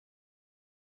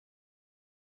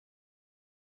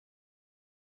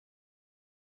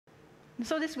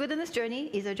So this wilderness journey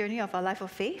is a journey of our life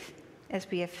of faith, as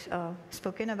we have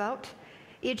spoken about.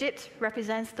 Egypt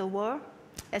represents the war,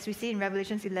 as we see in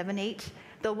Revelation 11:8.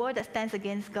 The war that stands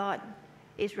against God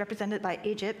is represented by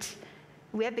Egypt.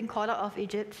 We have been called out of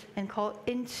Egypt and called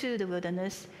into the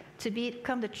wilderness to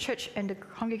become the church and the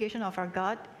congregation of our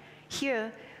God.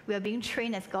 Here, we are being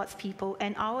trained as God's people,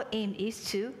 and our aim is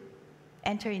to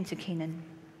enter into Canaan.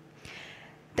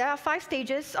 There are 5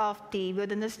 stages of the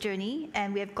wilderness journey,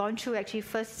 and we have gone through actually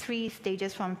first 3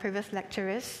 stages from previous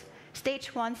lecturers.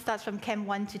 Stage 1 starts from Camp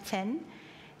 1 to 10.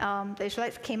 The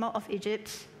Israelites came out of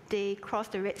Egypt. They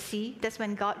crossed the Red Sea. That's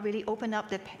when God really opened up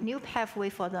the new pathway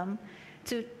for them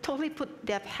to totally put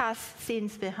their past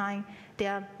sins behind,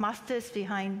 their masters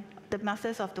behind, the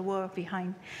masters of the world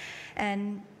behind.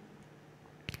 And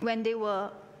when they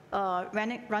were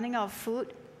running out of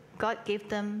food, God gave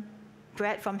them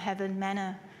bread from heaven,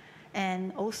 manna.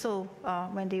 And also,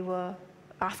 when they were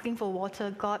asking for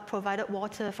water, God provided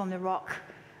water from the rock,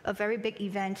 a very big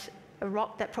event, a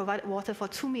rock that provided water for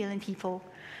 2 million people.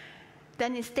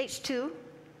 Then in stage 2,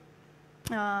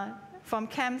 from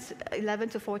camps 11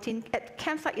 to 14, at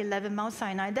campsite 11, Mount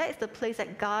Sinai, that is the place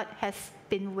that God has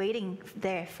been waiting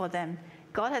there for them.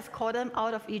 God has called them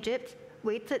out of Egypt,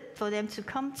 waited for them to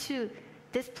come to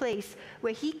this place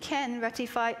where He can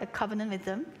ratify a covenant with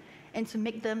them and to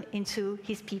make them into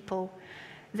His people.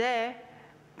 There,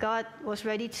 God was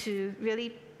ready to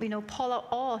really, pour out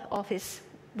all of His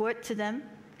word to them,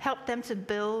 help them to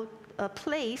build a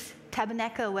place,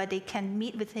 tabernacle, where they can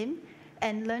meet with Him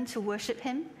and learn to worship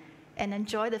Him and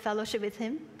enjoy the fellowship with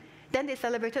Him. Then they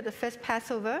celebrated the first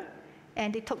Passover,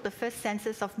 and they took the first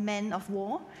census of men of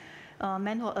war,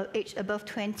 men who are aged above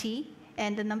 20,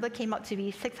 and the number came out to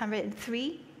be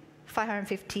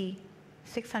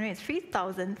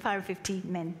 603,550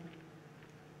 men.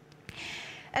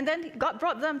 And then God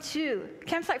brought them to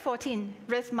campsite 14,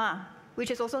 Rizmah, which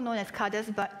is also known as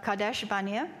Kadesh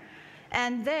Barnea.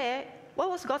 And there, what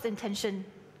was God's intention?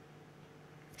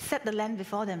 Set the land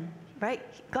before them, right?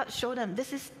 God showed them,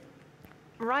 this is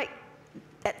right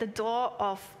at the door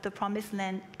of the promised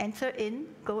land. Enter in,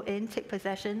 go in, take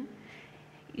possession.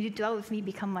 You dwell with me,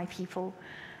 become my people.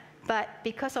 But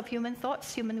because of human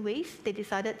thoughts, human ways, they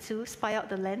decided to spy out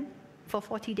the land for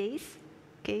 40 days.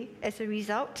 Okay? As a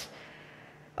result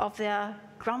of their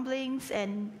grumblings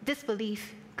and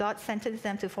disbelief, God sentenced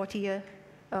them to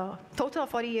total of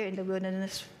 40 years in the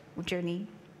wilderness journey.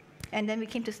 And then we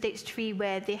came to stage 3,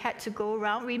 where they had to go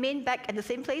around, remain back at the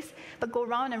same place, but go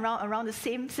round and round around the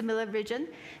same similar region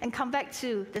and come back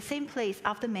to the same place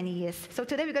after many years. So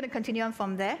today we're going to continue on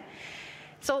from there.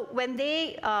 So when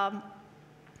they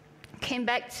came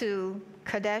back to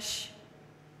Kadesh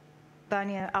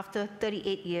Barnea after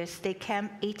 38 years, they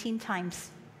camped 18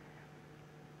 times.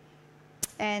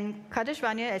 And Kadesh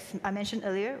Barnea, as I mentioned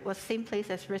earlier, was the same place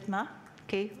as Rizmah,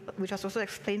 okay, which was also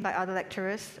explained by other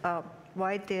lecturers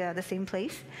why they are the same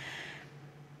place.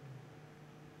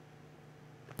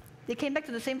 They came back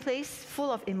to the same place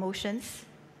full of emotions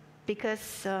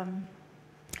because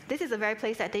this is the very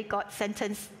place that they got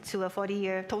sentenced to a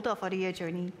total 40-year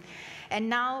journey. And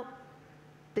now,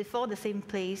 before the same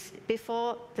place,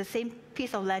 before the same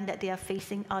piece of land that they are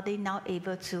facing, are they now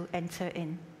able to enter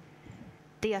in?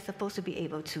 They are supposed to be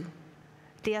able to.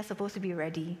 They are supposed to be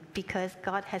ready because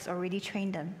God has already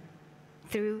trained them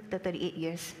through the 38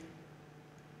 years.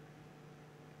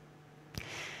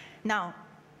 Now,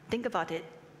 think about it.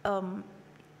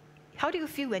 How do you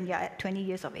feel when you're at 20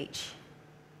 years of age?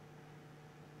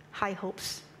 High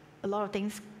hopes. A lot of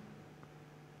things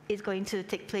is going to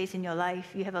take place in your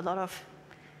life. You have a lot of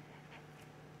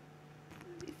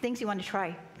things you want to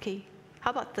try. Okay. How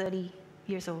about 30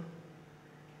 years old?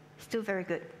 Still very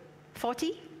good.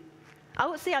 40? I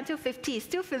would say until 50,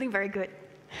 still feeling very good.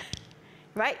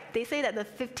 Right? They say that the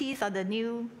 50s are the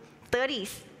new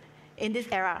 30s in this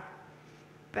era.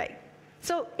 Right?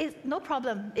 So it's no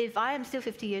problem if I am still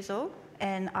 50 years old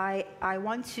and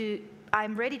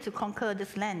I'm ready to conquer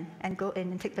this land and go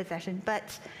in and take possession.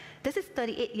 But this is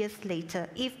 38 years later.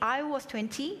 If I was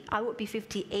 20, I would be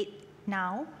 58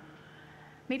 now.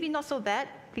 Maybe not so bad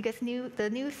because the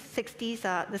 60s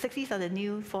are the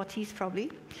new 40s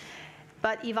probably.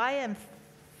 But if I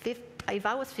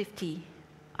was 50,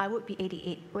 I would be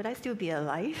 88. Would I still be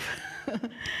alive?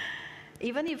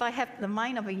 Even if I have the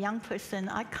mind of a young person,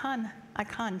 I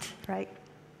can't, right?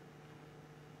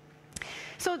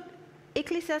 So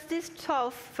Ecclesiastes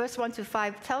 12, verse 1 to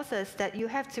 5 tells us that you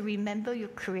have to remember your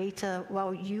Creator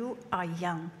while you are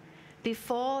young,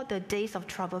 before the days of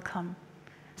trouble come.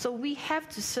 So we have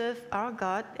to serve our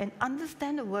God and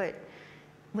understand the Word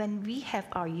when we have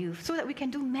our youth, so that we can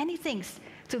do many things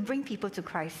to bring people to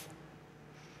Christ.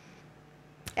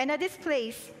 And at this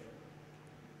place,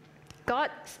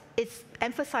 God is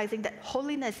emphasizing that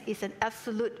holiness is an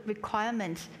absolute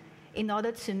requirement in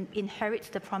order to inherit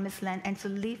the promised land and to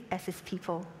live as his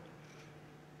people.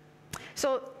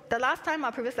 So the last time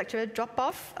our previous lecturer dropped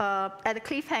off at a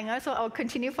cliffhanger, so I'll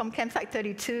continue from campsite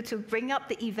 32 to bring up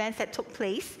the events that took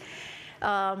place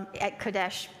at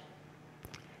Kadesh.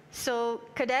 So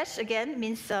Kadesh, again,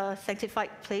 means sanctified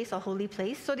place or holy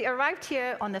place. So they arrived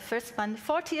here on the first month,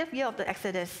 40th year of the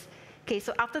Exodus. Okay,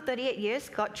 so after 38 years,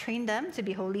 God trained them to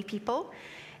be holy people.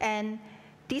 And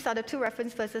these are the two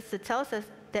reference verses that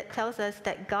tells us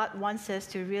that God wants us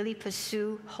to really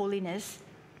pursue holiness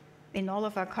in all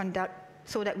of our conduct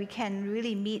so that we can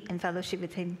really meet and fellowship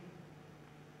with him.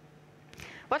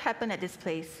 What happened at this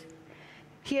place?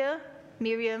 Here,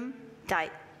 Miriam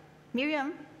died.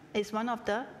 Miriam is one of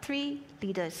the three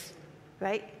leaders,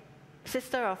 right?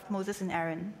 Sister of Moses and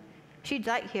Aaron. She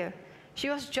died here. She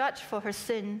was judged for her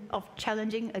sin of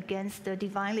challenging against the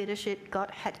divine leadership God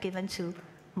had given to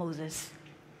Moses.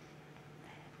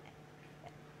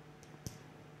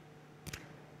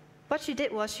 What she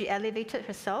did was she elevated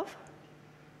herself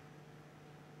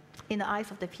in the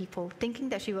eyes of the people, thinking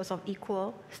that she was of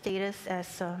equal status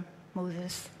as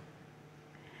Moses.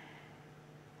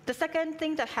 The second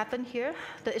thing that happened here,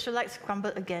 the Israelites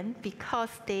grumbled again because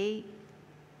they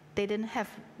didn't have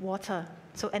water.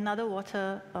 So another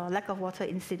lack of water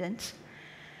incident.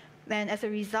 And as a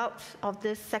result of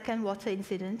this second water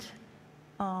incident,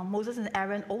 Moses and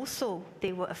Aaron also,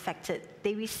 they were affected.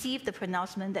 They received the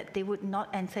pronouncement that they would not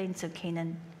enter into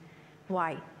Canaan.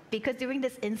 Why? Because during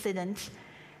this incident,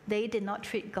 they did not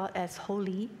treat God as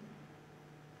holy.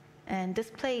 And this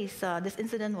place, this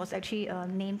incident was actually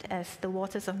named as the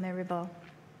waters of Meribah.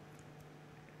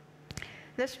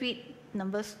 Let's read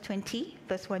Numbers 20,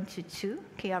 verse 1 to 2.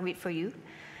 Okay, I'll read for you.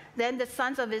 Then the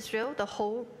sons of Israel, the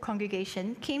whole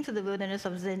congregation, came to the wilderness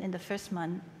of Zin in the first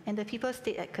month, and the people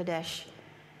stayed at Kadesh.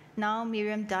 Now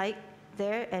Miriam died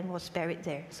there and was buried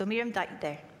there. So Miriam died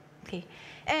there. Okay.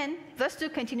 And verse 2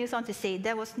 continues on to say,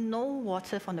 there was no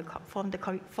water for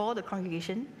the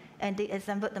congregation, and they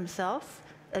assembled themselves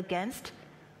against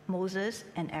Moses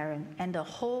and Aaron. And the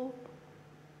whole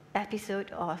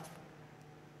episode of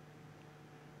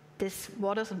this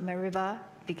waters of Meribah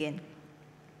began.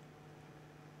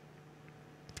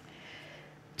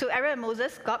 To Aaron and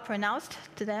Moses, God pronounced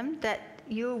to them that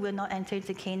you will not enter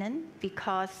into Canaan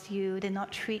because you did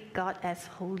not treat God as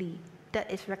holy.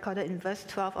 That is recorded in verse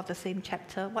 12 of the same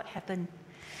chapter. What happened?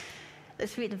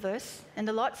 Let's read the verse. And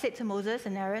the Lord said to Moses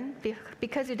and Aaron,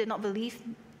 because you did not believe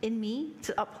in me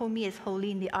to uphold me as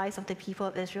holy in the eyes of the people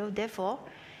of Israel, therefore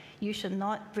you shall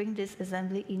not bring this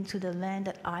assembly into the land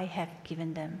that I have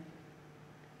given them.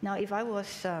 Now, if I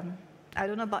was, I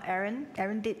don't know about Aaron.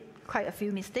 Aaron did quite a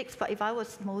few mistakes, but if I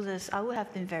was Moses, I would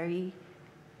have been very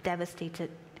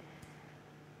devastated.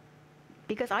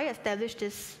 Because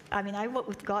I worked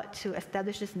with God to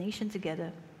establish this nation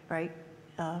together, right?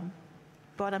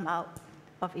 Brought them out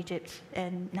of Egypt.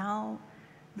 And now,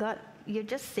 God, you're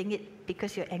just saying it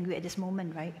because you're angry at this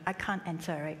moment, right? I can't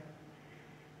enter, right?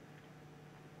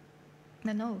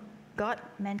 No. God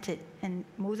meant it. And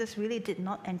Moses really did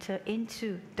not enter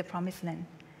into the promised land.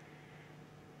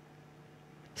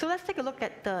 So let's take a look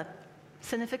at the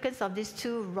significance of these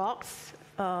two rocks.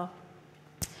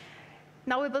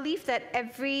 Now we believe that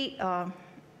every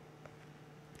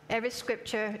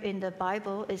scripture in the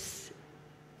Bible is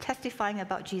testifying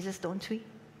about Jesus, don't we?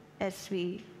 As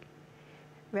we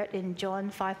read in John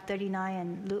 5:39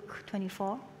 and Luke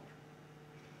 24.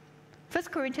 1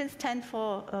 Corinthians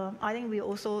 10:4, I think we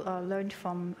also learned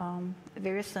from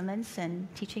various sermons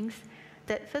and teachings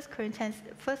that 1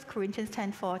 Corinthians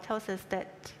 10:4 tells us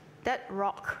that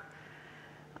rock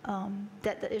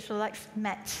that the Israelites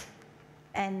met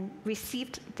and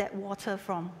received that water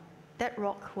from, that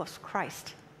rock was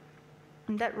Christ.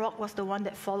 And that rock was the one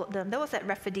that followed them. That was at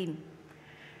Rephidim,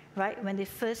 right? When they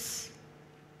first,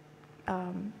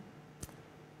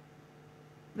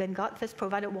 when God first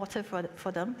provided water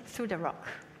for them through the rock.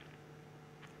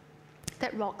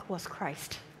 That rock was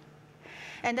Christ.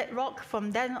 And that rock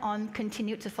from then on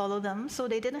continued to follow them, so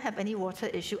they didn't have any water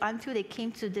issue until they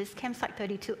came to this campsite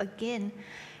 32. Again,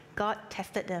 God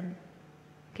tested them.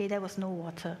 Okay, there was no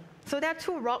water. So there are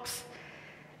two rocks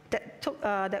that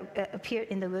appeared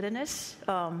in the wilderness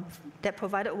that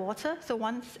provided water. So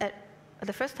once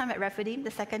the first time at Rephidim,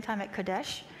 the second time at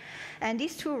Kadesh. And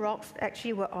these two rocks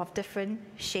actually were of different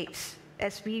shapes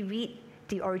as we read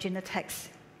the original text.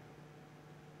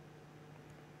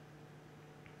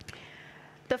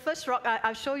 The first rock,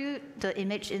 I'll show you the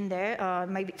image in there. It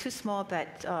might be too small,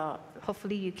 but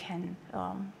hopefully you can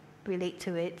relate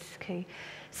to it. Okay,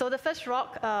 so the first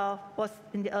rock was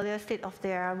in the earlier state of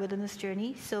their wilderness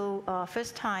journey. So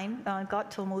first time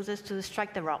God told Moses to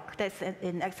strike the rock. That's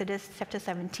in Exodus chapter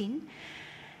 17.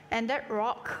 And that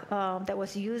rock that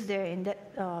was used there in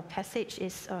that passage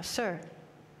is Sur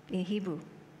in Hebrew.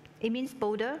 It means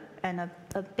boulder and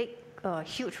a big,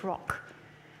 huge rock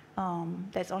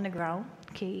that's on the ground.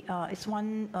 Okay, it's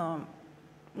one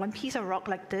piece of rock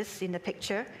like this in the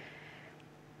picture.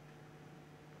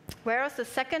 Whereas the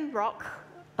second rock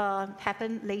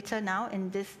happened later now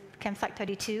in this campsite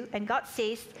 32. And God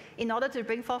says, in order to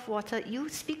bring forth water, you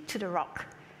speak to the rock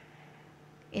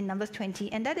in Numbers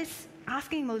 20. And that is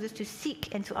asking Moses to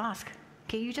seek and to ask.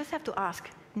 Okay, you just have to ask,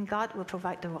 and God will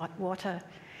provide the water.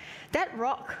 That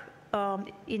rock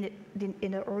in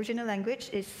the original language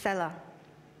is Selah,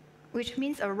 which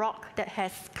means a rock that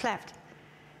has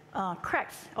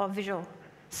cracks or visual.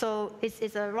 So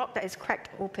it's a rock that is cracked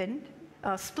open,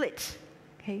 split.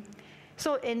 Okay,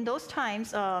 so in those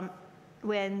times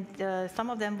when some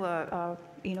of them were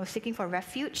seeking for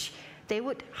refuge, they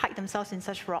would hide themselves in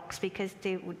such rocks because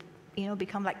they would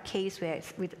become like caves where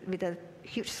with a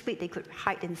huge split they could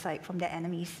hide inside from their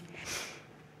enemies.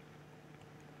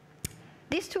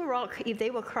 These two rocks, if they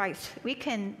were Christ, we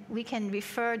can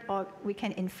refer or we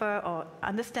can infer or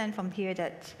understand from here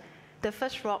that the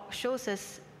first rock shows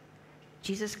us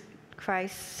Jesus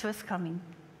Christ's first coming,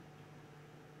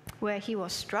 where he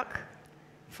was struck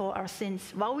for our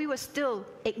sins. While we were still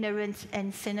ignorant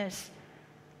and sinners,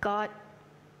 God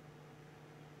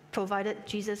provided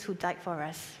Jesus who died for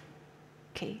us.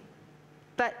 Okay.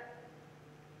 But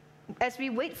as we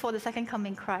wait for the second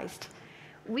coming Christ,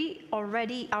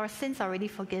 our sins are already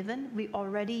forgiven. We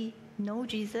already know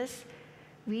Jesus.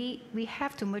 We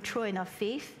have to mature in our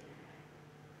faith.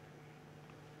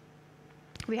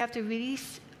 We have to really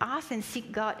ask and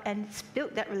seek God and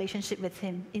build that relationship with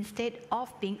him instead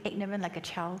of being ignorant like a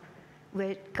child,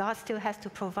 where God still has to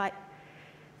provide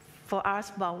for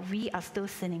us while we are still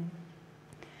sinning.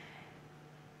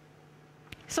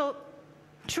 So,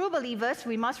 true believers,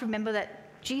 we must remember that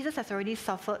Jesus has already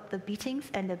suffered the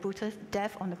beatings and the brutal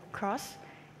death on the cross.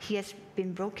 He has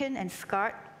been broken and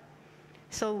scarred.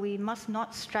 So we must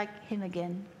not strike him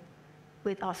again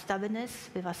with our stubbornness,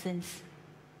 with our sins.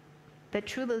 But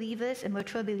true believers and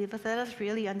mature believers, let us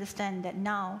really understand that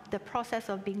now the process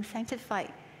of being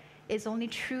sanctified is only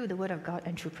through the Word of God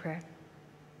and through prayer.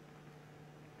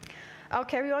 I'll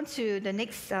carry on to the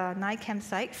next 9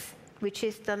 campsites, which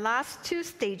is the last 2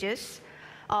 stages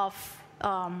of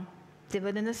the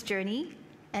wilderness journey,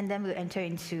 and then we'll enter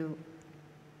into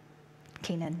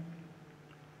Canaan.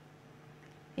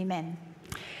 Amen.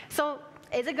 So,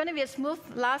 is it going to be a smooth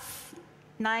last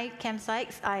 9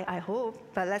 campsites? I hope,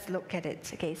 but let's look at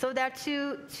it. Okay, so there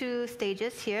are two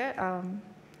stages here.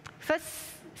 First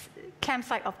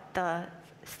campsite of the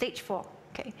stage 4.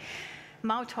 Okay,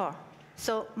 Mount Hor.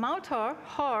 So Mount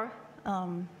Hor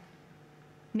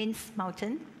means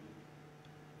mountain.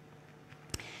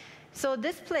 So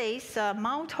this place,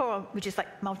 Mount Hor, which is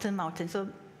like mountain, so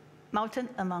mountain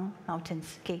among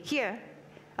mountains. Okay, here,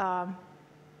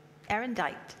 Aaron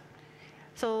died.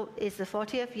 So it's the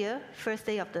 40th year, first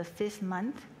day of the 5th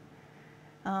month.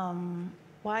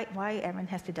 Why Aaron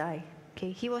has to die?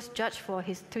 Okay, he was judged for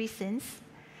his 3 sins.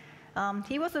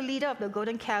 He was the leader of the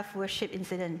golden calf worship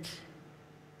incident.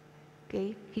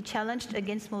 Okay, he challenged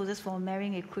against Moses for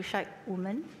marrying a Cushite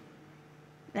woman.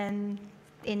 And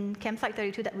in campsite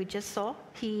 32 that we just saw,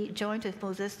 he joined with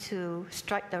Moses to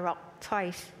strike the rock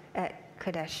twice at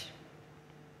Kadesh.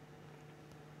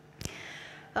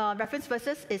 Reference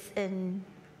verses is in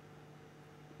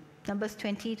Numbers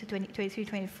 20 to 23,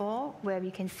 24, where we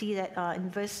can see that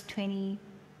in verse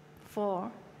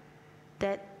 24,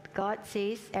 that God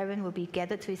says Aaron will be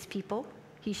gathered to his people.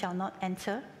 He shall not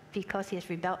enter because he has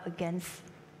rebelled against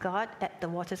God at the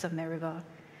waters of Meribah.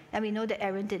 And we know that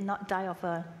Aaron did not die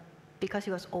because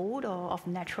he was old or of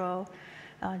natural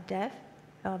death,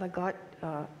 but God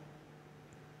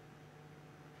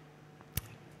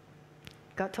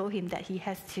told him that he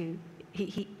has to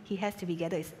be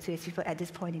gathered to his people at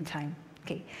this point in time.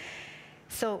 Okay,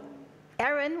 so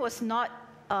Aaron was not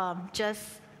just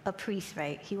a priest,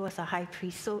 right? He was a high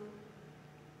priest. So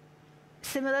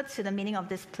similar to the meaning of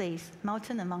this place,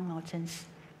 mountain among mountains.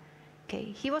 Okay,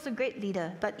 he was a great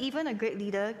leader, but even a great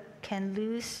leader can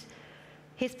lose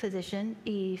his position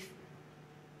if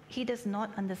he does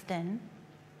not understand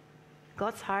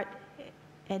God's heart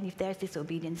and if there's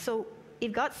disobedience. So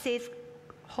if God says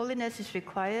holiness is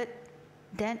required,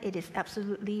 then it is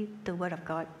absolutely the Word of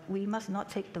God. We must not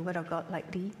take the Word of God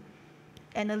lightly.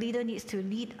 And a leader needs to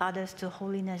lead others to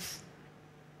holiness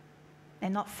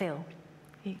and not fail.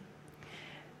 Okay?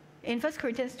 In 1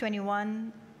 Chronicles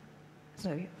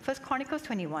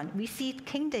 21, we see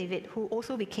King David, who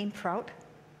also became proud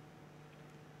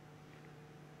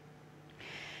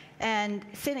and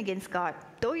sinned against God.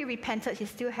 Though he repented, he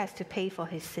still has to pay for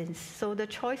his sins. So the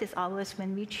choice is ours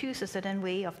when we choose a certain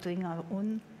way of doing our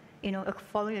own,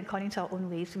 following according to our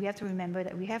own ways. We have to remember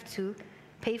that we have to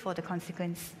pay for the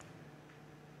consequence.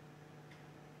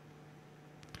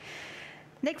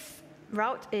 Next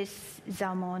route is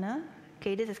Zalmona.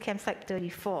 Okay, this is campsite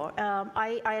 34.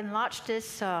 I enlarged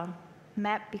this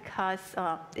map because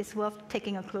it's worth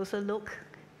taking a closer look.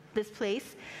 This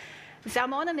place.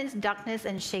 Zalmona means darkness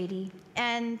and shady.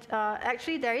 And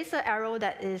actually, there is an arrow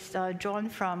that is drawn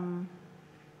from,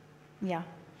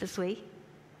 this way,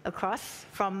 across,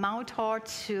 from Mount Hor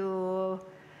to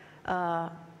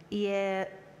Abarim.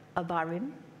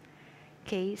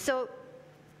 Okay, so,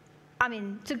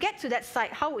 to get to that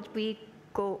site, how would we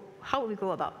go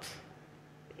about?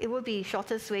 It would be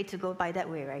shortest way to go by that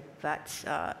way, right? But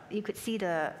you could see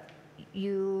the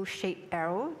U-shaped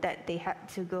arrow that they had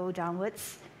to go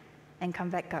downwards and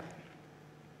come back up.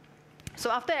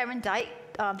 So after Aaron died,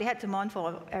 they had to mourn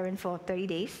for Aaron for 30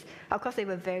 days. Of course, they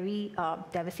were very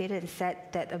devastated and sad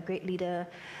that a great leader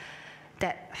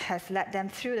that has led them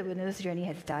through the wilderness journey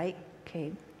has died.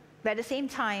 Okay. But at the same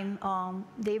time,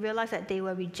 they realized that they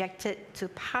were rejected to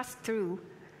pass through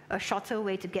a shorter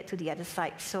way to get to the other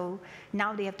side. So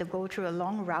now they have to go through a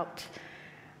long route.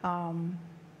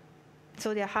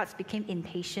 So their hearts became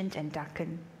impatient and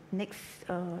darkened. Next,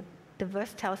 the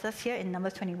verse tells us here in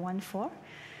Numbers 21:4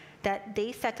 that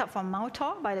they set up from Mount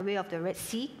Hor by the way of the Red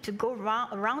Sea to go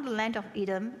around the land of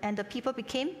Edom, and the people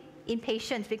became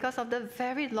impatient because of the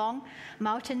very long,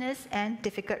 mountainous, and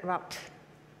difficult route.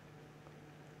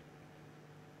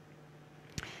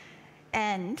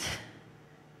 And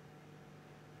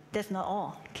that's not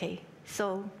all, okay?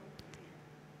 So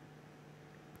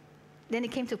then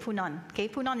it came to Punon. Okay,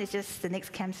 Punon is just the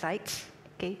next campsite.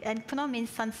 Okay, and Punon means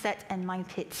sunset and mine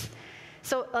pits.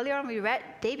 So earlier on we read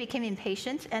they became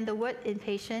impatient, and the word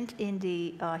impatient in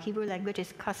the Hebrew language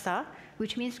is kasa,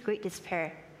 which means great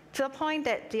despair. To the point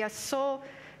that they are to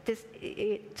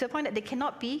the point that they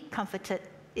cannot be comforted.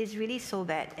 It's really so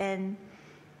bad. And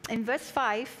in verse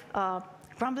 5,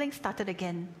 grumbling started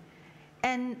again,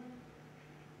 and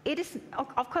it is,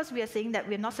 of course, we are saying that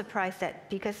we're not surprised that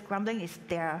because grumbling is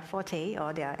their forte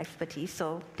or their expertise,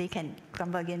 so they can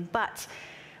grumble again. But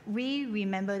we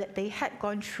remember that they had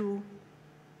gone through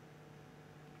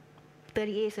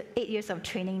 8 years of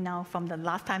training now from the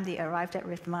last time they arrived at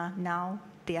Rithma. Now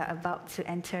they are about to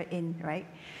enter in, right?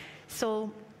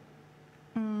 So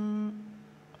a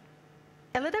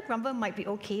little grumble might be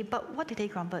okay, but what did they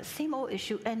grumble? Same old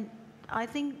issue, and I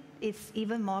think it's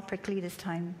even more prickly this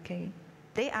time, okay?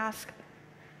 They ask,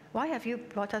 why have you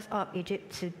brought us out of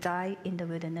Egypt to die in the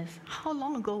wilderness? How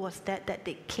long ago was that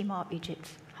they came out of Egypt?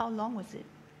 How long was it?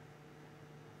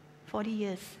 40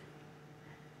 years.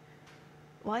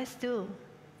 Why still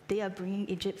they are bringing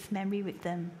Egypt's memory with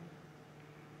them?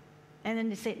 And then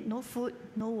they said, no food,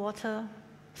 no water,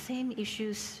 same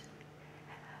issues.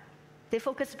 They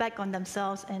focus back on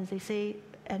themselves and they say,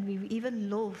 and we even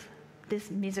loathe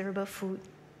this miserable food.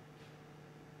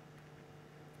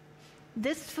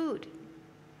 This food,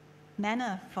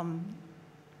 manna from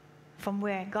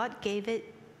where God gave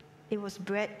it, it was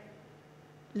bread,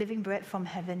 living bread from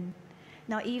heaven.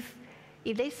 Now, if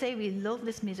they say we love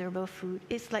this miserable food,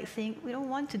 it's like saying we don't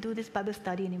want to do this Bible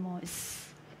study anymore.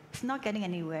 It's not getting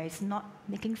anywhere. It's not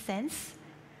making sense.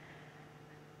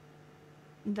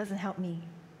 It doesn't help me,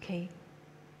 okay?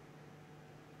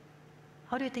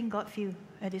 How do you think God feels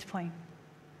at this point?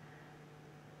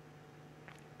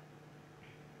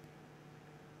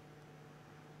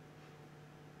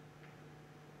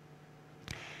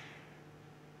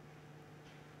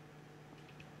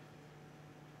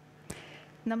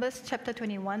 Numbers chapter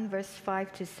 21, verse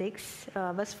 5 to 6.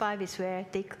 Verse 5 is where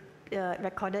they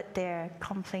recorded their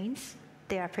complaints,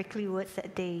 their prickly words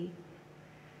that they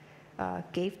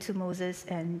gave to Moses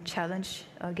and challenged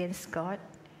against God.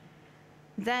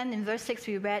 Then in verse 6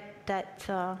 we read that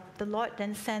the Lord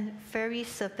then sent fiery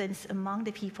serpents among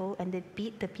the people, and they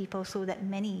beat the people so that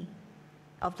many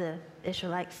of the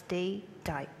Israelites, they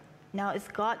died. Now, is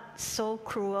God so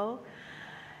cruel,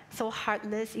 so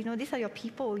heartless? You know, these are your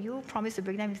people. You promised to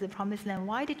bring them into the promised land.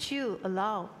 Why did you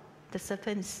allow the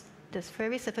serpents, the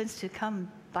fiery serpents, to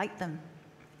come bite them?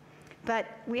 But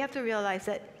we have to realize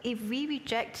that if we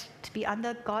reject to be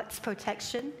under God's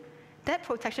protection, that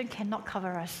protection cannot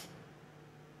cover us.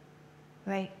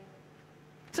 Right?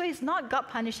 So it's not God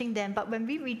punishing them, but when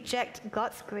we reject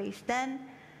God's grace, then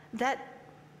that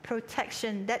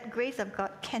protection, that grace of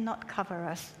God cannot cover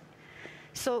us.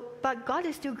 So, but God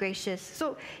is still gracious.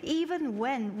 So even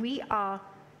when we are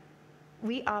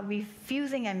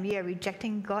refusing and we are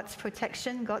rejecting God's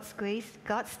protection, God's grace,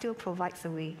 God still provides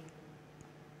a way.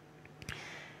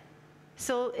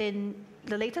 So in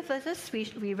the later verses,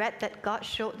 we read that God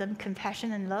showed them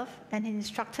compassion and love, and He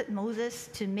instructed Moses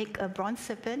to make a bronze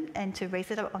serpent and to raise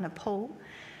it up on a pole,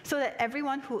 so that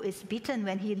everyone who is beaten,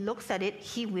 when he looks at it,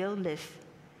 he will live.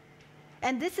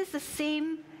 And this is the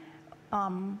same.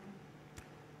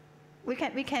 We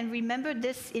can remember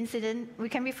this incident. We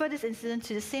can refer this incident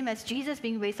to the same as Jesus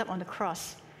being raised up on the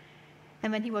cross.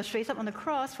 And when He was raised up on the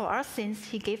cross for our sins,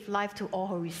 He gave life to all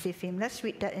who receive Him. Let's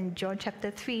read that in John chapter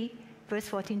 3. Verse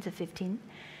 14 to 15.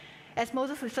 As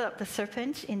Moses lifted up the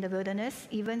serpent in the wilderness,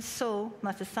 even so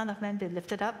must the Son of Man be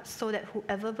lifted up, so that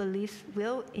whoever believes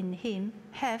will in Him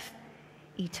have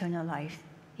eternal life.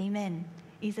 Amen.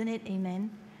 Isn't it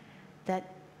amen?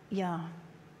 That,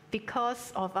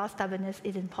 because of our stubbornness,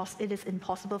 it is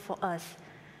impossible for us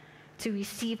to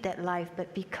receive that life.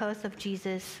 But because of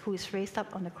Jesus, who is raised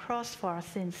up on the cross for our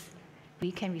sins,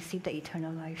 we can receive the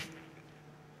eternal life.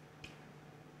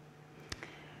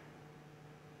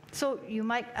 So you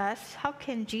might ask, how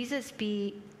can Jesus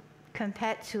be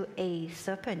compared to a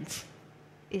serpent?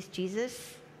 Is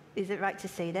it right to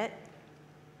say that?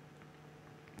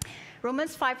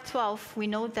 Romans 5:12, we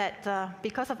know that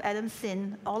because of Adam's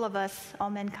sin, all of us, all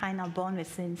mankind, are born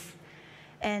with sins.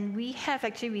 And we have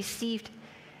actually received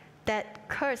that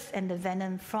curse and the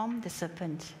venom from the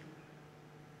serpent.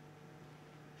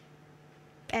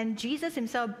 And Jesus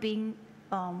Himself being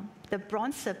the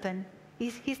bronze serpent,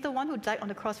 He's the one who died on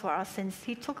the cross for our sins.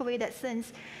 He took away that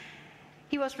sins.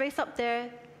 He was raised up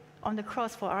there on the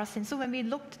cross for our sins. So when we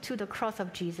look to the cross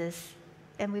of Jesus,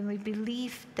 and when we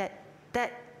believe that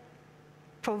that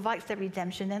provides that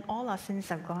redemption, then all our sins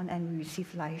are gone and we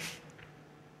receive life.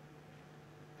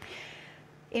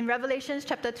 In Revelation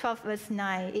chapter 12, verse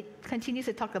 9, it continues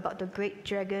to talk about the great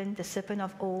dragon, the serpent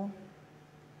of old.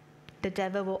 The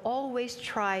devil will always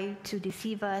try to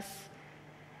deceive us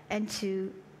and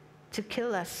to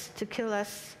kill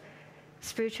us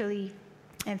spiritually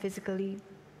and physically.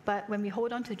 But when we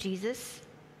hold on to Jesus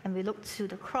and we look to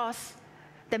the cross,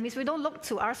 that means we don't look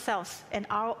to ourselves and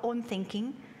our own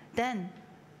thinking, then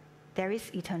there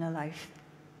is eternal life.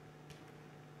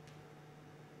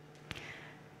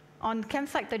 On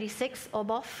campsite 36,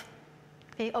 Oboth.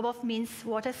 Oboth means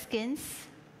water skins,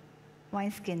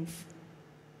 wine skins.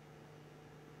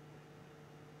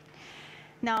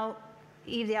 Now,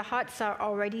 if their hearts are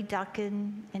already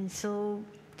darkened and so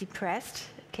depressed,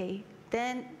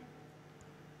 then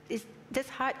this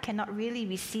heart cannot really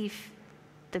receive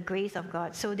the grace of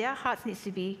God. So their hearts needs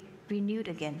to be renewed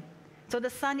again. So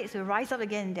the sun needs to rise up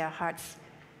again in their hearts.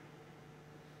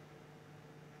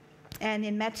 And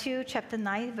in Matthew chapter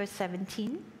 9, verse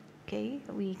 17,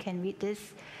 we can read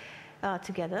this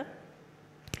together.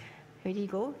 Ready,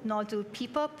 go. Nor do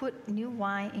people put new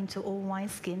wine into old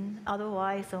wineskin,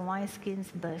 otherwise the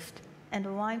wineskins burst, and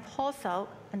the wine pours out,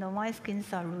 and the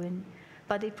wineskins are ruined.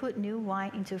 But they put new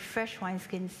wine into fresh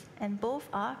wineskins, and both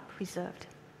are preserved.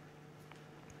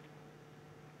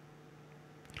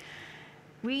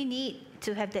 We need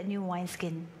to have that new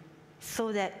wineskin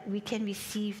so that we can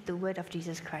receive the word of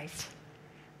Jesus Christ.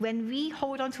 When we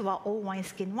hold on to our old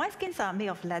wineskins are made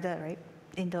of leather, right?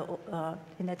 In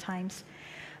the times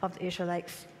of the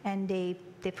Israelites, and they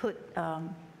put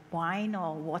wine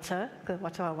or water, because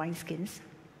water are wineskins.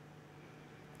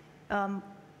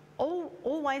 Old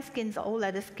wineskins or old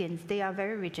leather skins, they are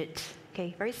very rigid,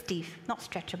 very stiff, not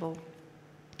stretchable.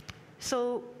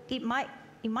 So it might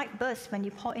burst when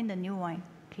you pour in the new wine,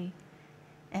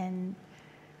 And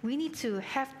we need to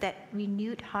have that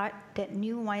renewed heart, that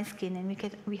new wineskin, and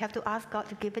we have to ask God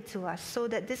to give it to us, so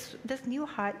that this new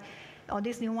heart or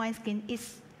this new wineskin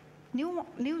is new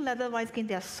leather wineskin.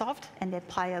 They are soft and they're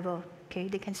pliable.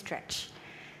 They can stretch.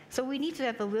 So we need to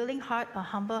have a willing heart, a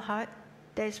humble heart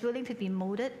that is willing to be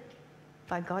molded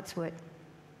by God's word.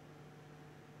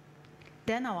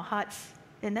 Then our hearts,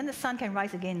 and then the sun can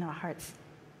rise again in our hearts.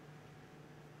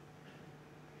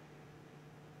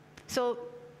 So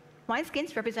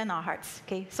wineskins represent our hearts.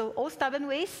 So old stubborn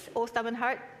ways, old stubborn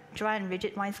heart, dry and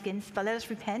rigid wineskins. But let us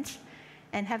repent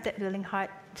and have that willing heart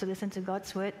to listen to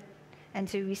God's word and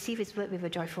to receive His word with a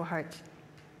joyful heart.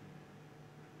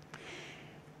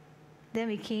 Then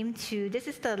we came to, this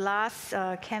is the last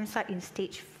campsite in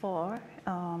stage 4,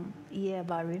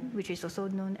 Barim, which is also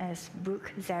known as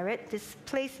Brook Zaret. This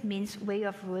place means way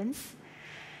of ruins.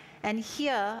 And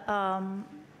here,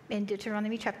 in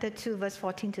Deuteronomy chapter 2, verse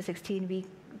 14 to 16,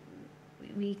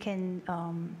 we can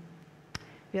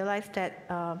realize that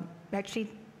actually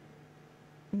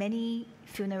many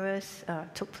funerals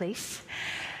took place.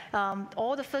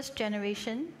 All the first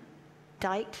generation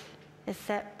died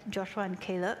except Joshua and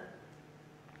Caleb.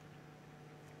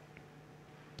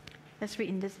 Let's read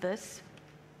in this verse.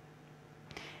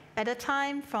 At the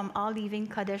time from our leaving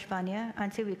Kadesh Barnea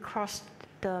until we crossed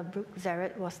the brook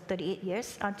Zered was 38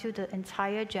 years, until the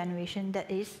entire generation,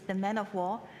 that is, the men of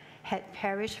war, had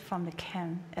perished from the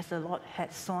camp as the Lord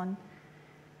had sworn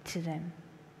to them.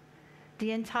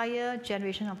 The entire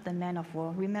generation of the men of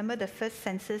war. Remember the first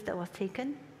census that was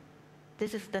taken?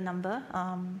 This is the number,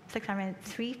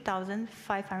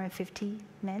 3,550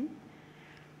 men.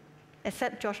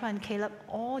 Except Joshua and Caleb,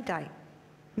 all died.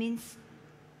 Means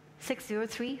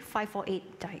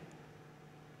 603,548 died.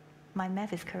 My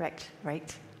math is correct,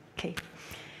 right? Okay.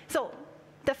 So,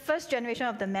 the first generation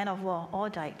of the men of war all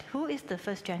died. Who is the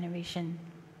first generation?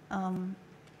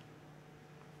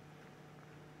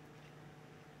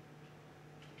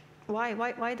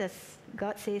 Why does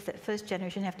God say that first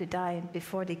generation have to die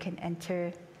before they can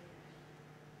enter,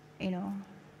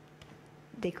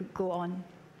 they could go on?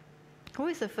 Who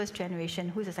is the first generation?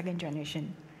 Who is the second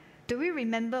generation? Do we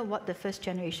remember what the first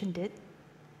generation did?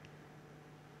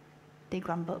 They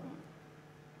grumbled.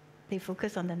 They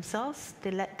focused on themselves.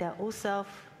 They let their old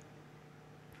self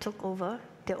took over.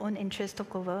 Their own interests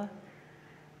took over.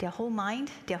 Their whole mind,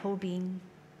 their whole being.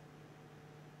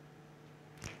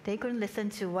 They couldn't listen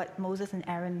to what Moses and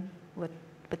Aaron were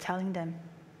telling them.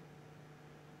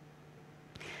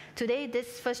 Today,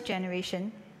 this first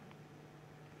generation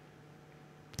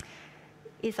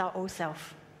is our old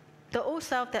self. The old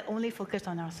self that only focused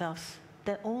on ourselves,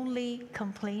 that only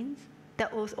complains,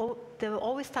 that will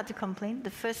always start to complain.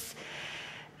 The first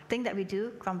thing that we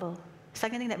do, grumble.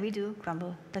 Second thing that we do,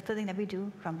 grumble. The third thing that we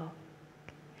do, grumble.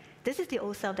 This is the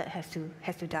old self that has to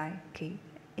die. Okay.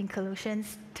 In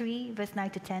Colossians 3, verse 9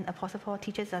 to 10, Apostle Paul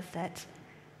teaches us that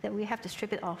we have to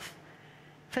strip it off.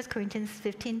 1 Corinthians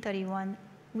 15:31,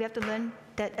 we have to learn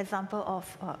that example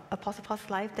of Apostle Paul's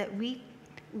life,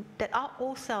 that our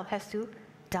old self has to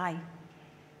die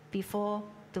before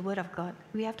the Word of God.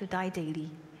 We have to die daily.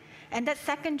 And that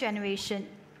second generation,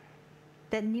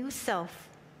 that new self,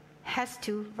 has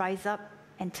to rise up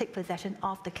and take possession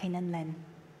of the Canaan land.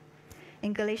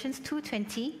 In Galatians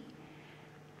 2:20,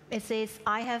 it says,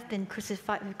 I have been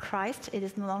crucified with Christ. It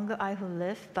is no longer I who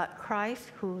live, but Christ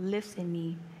who lives in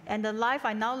me. And the life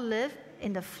I now live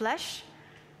in the flesh,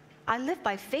 I live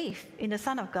by faith in the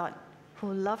Son of God,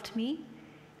 who loved me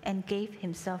and gave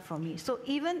himself for me. So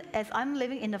even as I'm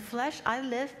living in the flesh, I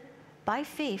live by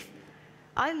faith.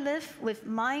 I live with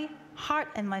my heart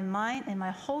and my mind and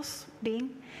my whole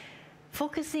being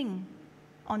focusing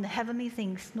on the heavenly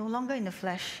things, no longer in the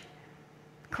flesh.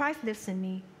 Christ lives in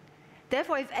me.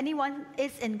 Therefore, if anyone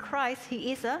is in Christ,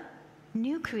 he is a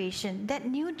new creation, that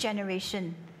new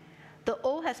generation. The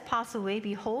old has passed away,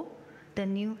 behold, the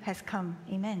new has come.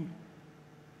 Amen.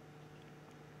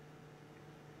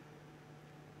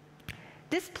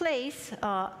 This place,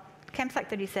 Campsite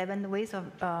 37, the ways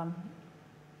of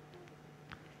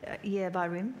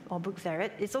Yebarim, or Brook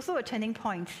Zered, is also a turning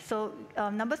point. So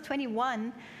Numbers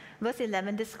 21, verse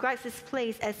 11, describes this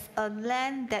place as a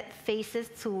land that faces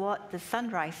toward the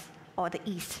sunrise, or the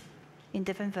east, in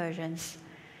different versions.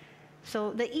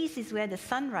 So the east is where the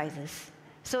sun rises.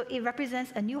 So it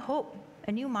represents a new hope,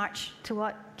 a new march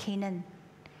toward Canaan.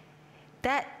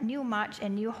 That new march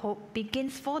and new hope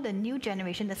begins for the new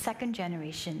generation, the second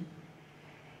generation.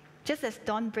 Just as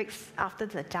dawn breaks after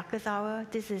the darkest hour,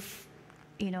 this is,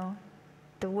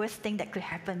 the worst thing that could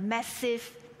happen.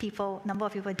 Massive number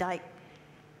of people died.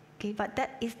 Okay, but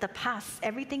that is the past.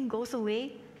 Everything goes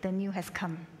away, the new has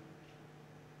come.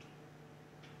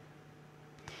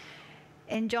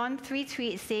 In John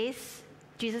 3:3 it says,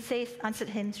 Jesus answered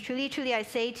him, truly, truly, I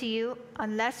say to you,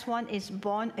 unless one is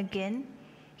born again,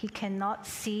 he cannot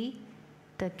see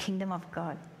the kingdom of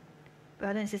God.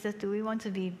 Brothers and sisters, do we want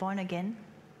to be born again?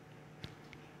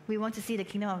 We want to see the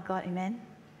kingdom of God, amen?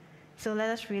 So let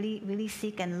us really, really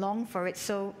seek and long for it.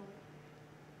 So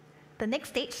the next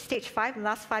stage 5,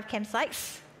 last 5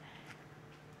 campsites,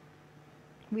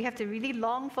 we have to really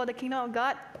long for the kingdom of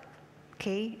God.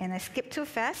 Okay, and I skipped too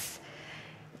fast.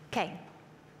 Okay.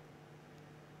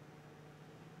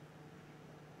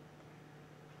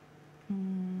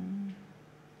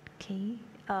 Okay.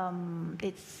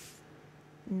 It's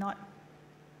not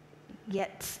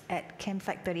yet at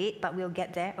campsite 38, but we'll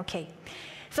get there. Okay.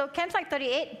 So campsite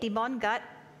 38, Dibon Gad,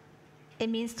 it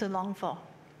means to long for.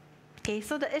 Okay,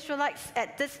 so the Israelites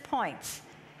at this point,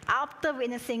 after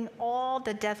witnessing all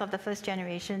the death of the first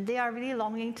generation, they are really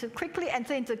longing to quickly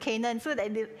enter into Canaan so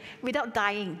that without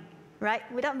dying, right?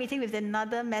 Without meeting with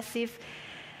another massive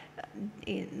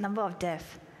number of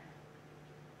death.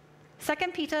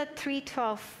 2 Peter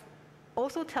 3:12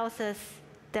 also tells us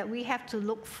that we have to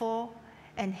look for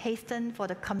and hasten for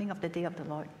the coming of the day of the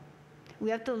Lord. We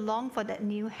have to long for that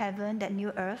new heaven, that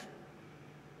new earth,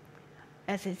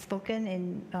 as it's spoken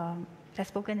in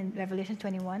Revelation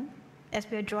 21, as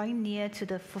we are drawing near to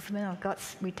the fulfillment of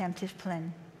God's redemptive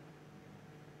plan.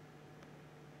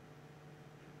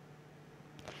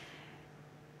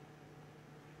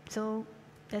 So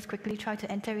let's quickly try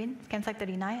to enter in. Campsite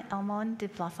 39, almond de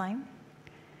blossom.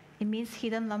 It means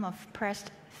hidden lump of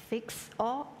pressed figs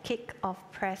or cake of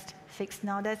pressed figs.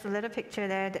 Now there's a little picture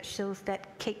there that shows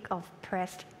that cake of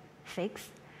pressed figs.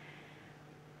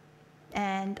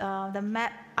 And the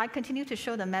map, I continue to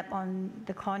show the map on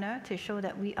the corner to show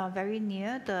that we are very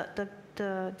near.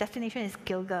 The destination is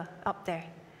Gilgal, up there.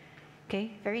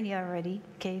 Okay, very near already.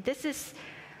 Okay, this is,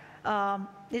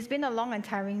 it's been a long and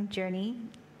tiring journey.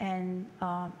 And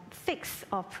figs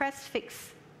or pressed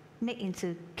figs made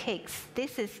into cakes.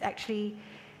 This is actually,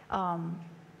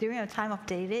 during the time of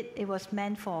David, it was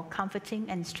meant for comforting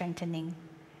and strengthening.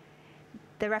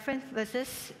 The reference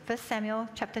verses, 1 Samuel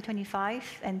chapter 25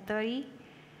 and 30,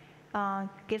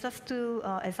 gives us two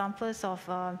examples of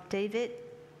David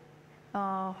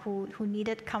who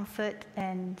needed comfort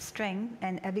and strength,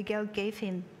 and Abigail gave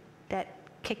him that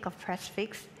cake of pressed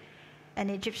figs. An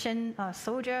Egyptian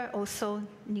soldier also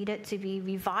needed to be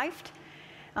revived.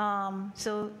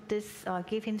 So this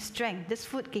gave him strength. This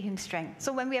food gave him strength.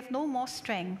 So when we have no more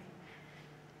strength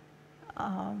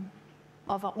of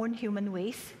our own human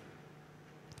ways,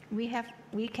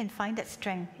 we can find that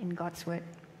strength in God's word.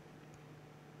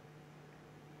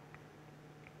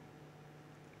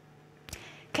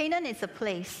 Canaan is a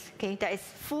place, okay, that is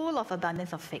full of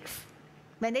abundance of figs.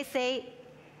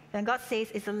 When God says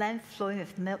it's a land flowing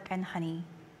with milk and honey,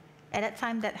 at that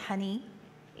time that honey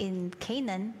in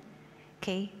Canaan,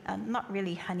 okay, not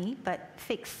really honey, but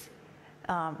figs,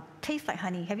 tastes like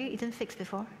honey. Have you eaten figs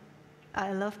before?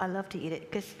 I love to eat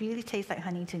it because it really tastes like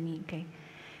honey to me. Okay,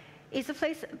 it's a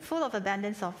place full of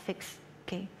abundance of figs.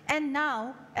 Okay, and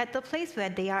now at the place where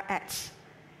they are at,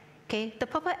 okay, the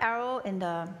purple arrow in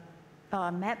the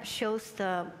map shows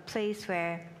the place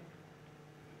where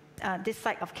this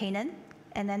side of Canaan.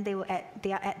 And then they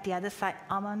are at the other side,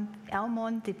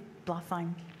 almond de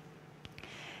blossom.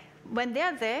 When they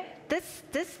are there,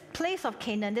 this place of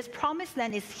Canaan, this promised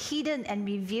land, is hidden and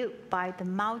revealed by the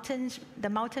mountain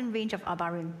range of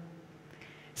Abarim.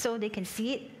 So they can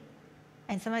see it,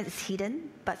 and sometimes it's hidden,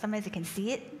 but sometimes you can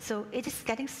see it. So it is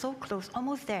getting so close,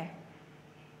 almost there.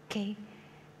 Okay,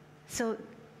 so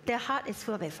their heart is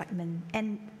full of excitement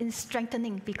and in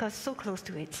strengthening because so close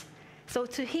to it. So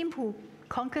to him who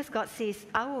conquers, God says,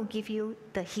 I will give you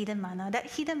the hidden manna. That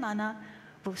hidden manna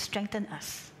will strengthen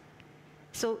us.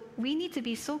 So we need to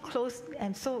be so close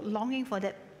and so longing for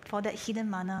that hidden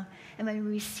manna. And when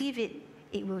we receive it,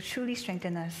 it will truly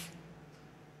strengthen us.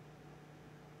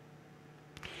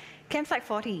 Campsite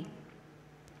 40.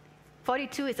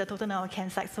 42 is the total number of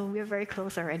campsites, so we're very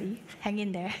close already. Hang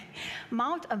in there.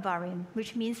 Mount Abarim,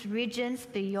 which means regions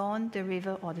beyond the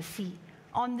river or the sea.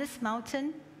 On this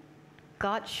mountain,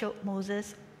 God showed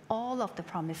Moses all of the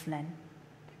promised land.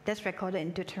 That's recorded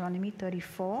in Deuteronomy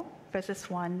 34, verses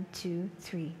 1 to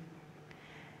 3.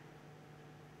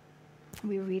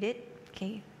 We read it.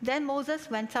 Okay. Then Moses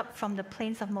went up from the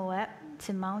plains of Moab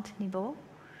to Mount Nebo,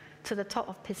 to the top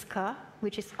of Pisgah,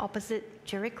 which is opposite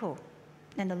Jericho.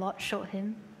 And the Lord showed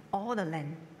him all the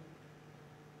land.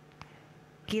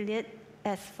 Gilead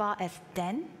as far as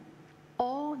Dan,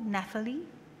 all Naphtali,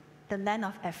 the land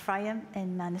of Ephraim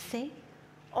and Manasseh,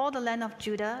 all the land of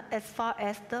Judah as far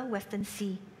as the western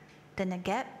sea, the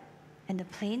Negeb and the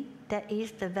plain, that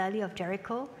is the valley of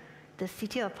Jericho, the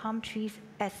city of palm trees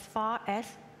as far as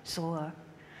Zoar.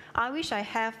 I wish I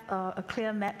have a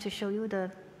clear map to show you the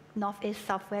northeast,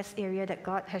 southwest area that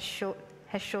God has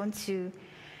shown to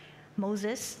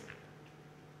Moses.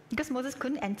 Because Moses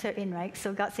couldn't enter in, right?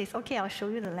 So God says, okay, I'll show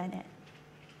you the land.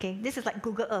 Okay, this is like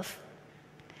Google Earth.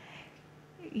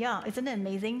 Yeah, isn't it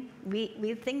amazing?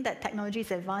 We think that technology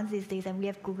is advanced these days and we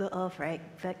have Google Earth, right?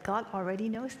 But God already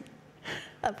knows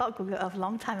about Google Earth a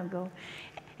long time ago.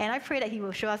 And I pray that He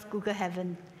will show us Google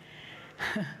Heaven.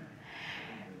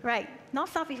 Right,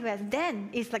 north, south, east, west. Then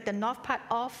is like the north part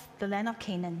of the land of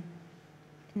Canaan.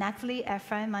 Naphtali,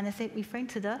 Ephraim, Manasseh, referring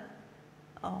to the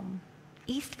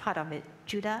east part of it.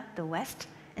 Judah, the west,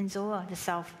 and Zoar, the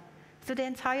south. So the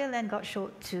entire land God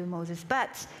showed to Moses.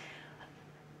 But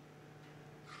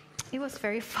it was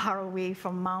very far away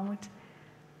from Mount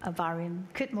Abarim.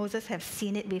 Could Moses have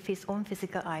seen it with his own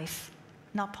physical eyes?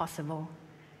 Not possible.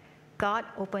 God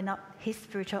opened up his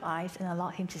spiritual eyes and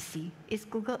allowed him to see. It's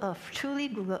Google Earth, truly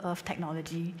Google Earth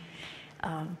technology,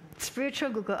 spiritual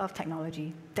Google Earth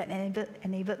technology that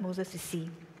enabled Moses to see.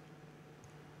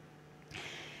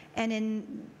 And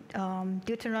in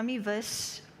Deuteronomy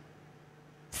verse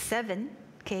 7,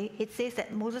 okay, it says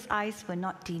that Moses' eyes were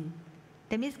not dim.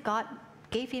 That means God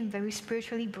gave him very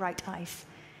spiritually bright eyes.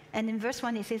 And in verse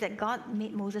 1, it says that God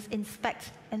made Moses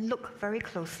inspect and look very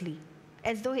closely,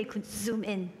 as though he could zoom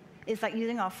in. It's like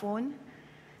using our phone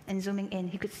and zooming in.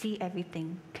 He could see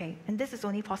everything, okay? And this is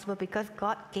only possible because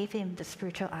God gave him the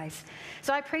spiritual eyes.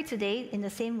 So I pray today, in the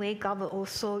same way, God will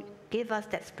also give us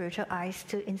that spiritual eyes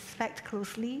to inspect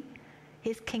closely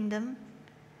his kingdom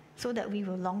so that we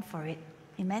will long for it.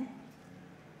 Amen?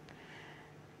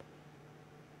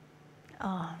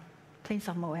 Plains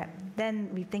of Moab. Then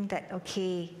we think that,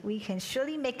 okay, we can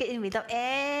surely make it in without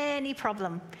any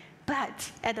problem.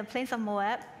 But at the plains of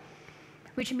Moab,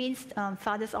 which means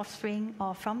father's offspring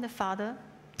or from the father,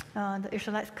 the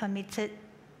Israelites committed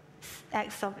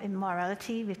acts of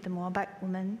immorality with the Moabite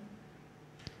woman.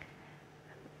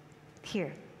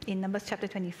 Here, in Numbers chapter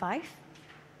 25,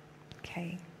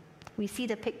 okay, we see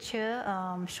the picture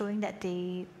showing that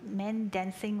the men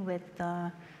dancing with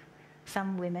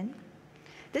some women.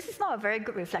 This is not a very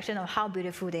good reflection of how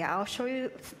beautiful they are. I'll show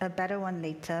you a better one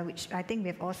later, which I think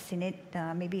we've all seen it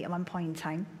maybe at one point in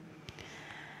time.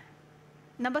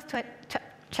 Numbers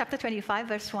chapter 25,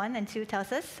 verse 1 and 2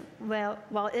 tells us,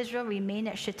 while Israel remained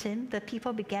at Shittim, the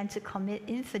people began to commit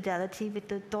infidelity with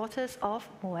the daughters of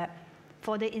Moab,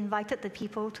 for they invited the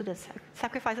people to the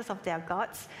sacrifices of their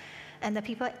gods, and the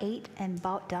people ate and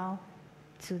bowed down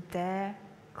to their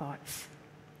gods.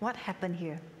 What happened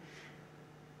here?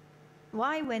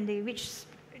 Why, when they reached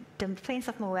the plains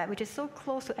of Moab, which is so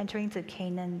close to entering to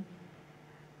Canaan,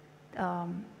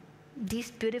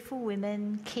 these beautiful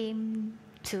women came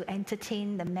to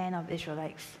entertain the men of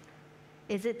Israelites?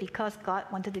 Is it because God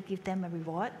wanted to give them a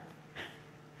reward?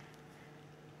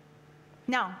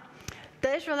 Now,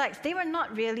 the Israelites, they were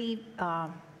not really, how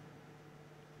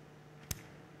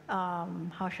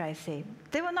should I say?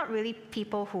 They were not really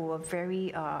people who were very,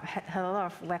 had a lot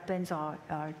of weapons or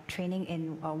training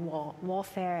in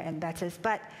warfare and battles.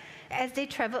 But as they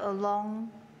traveled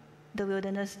along the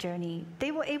wilderness journey,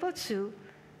 they were able to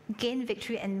gain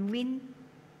victory and win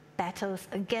battles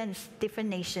against different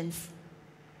nations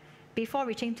before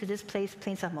reaching to this place,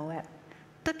 plains of Moab.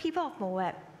 The people of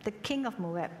Moab, the king of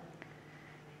Moab,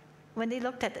 when they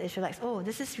looked at the Israelites, oh,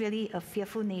 this is really a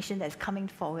fearful nation that's coming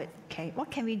forward. Okay,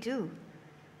 what can we do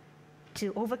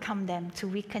to overcome them, to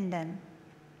weaken them?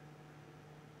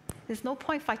 There's no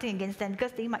point fighting against them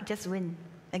because they might just win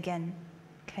again.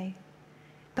 Okay,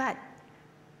 but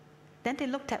then they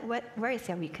looked at where is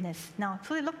their weakness now.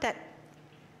 So they looked at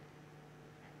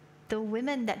the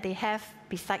women that they have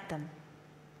beside them,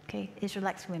 okay,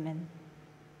 Israelites women.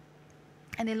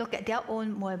 And they looked at their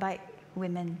own Moabite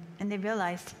women, and they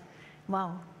realized,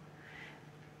 wow,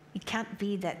 it can't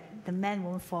be that the men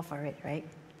won't fall for it, right?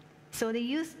 So they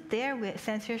used their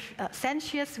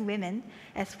sensuous women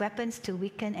as weapons to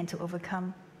weaken and to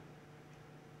overcome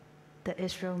the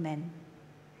Israel men.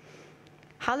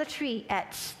 Harlotry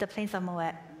at the plains of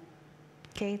Moab.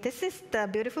 Okay, this is the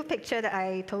beautiful picture that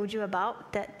I told you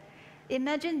about. That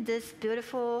imagine this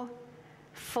beautiful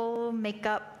full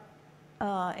makeup,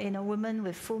 woman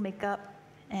with full makeup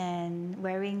and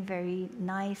wearing very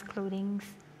nice clothing,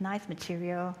 nice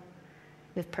material,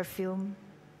 with perfume,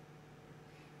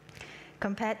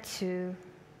 compared to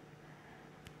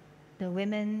the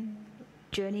women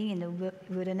journeying in the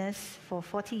wilderness for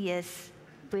 40 years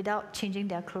without changing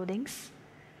their clothing.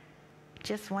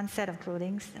 Just one set of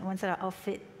clothing, one set of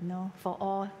outfit, for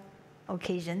all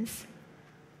occasions.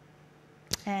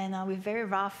 And with very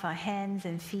rough hands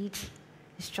and feet,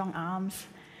 strong arms,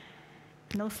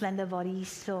 no slender bodies.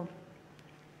 So,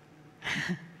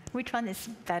 which one is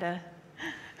better?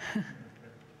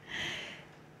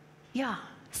 Yeah,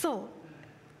 so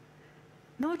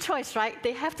no choice, right?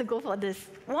 They have to go for this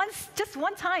just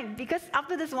one time, because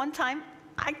after this one time,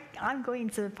 I'm going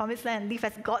to the promised land and live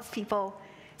as God's people.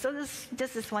 So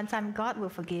just this one time, God will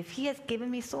forgive. He has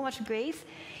given me so much grace.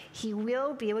 He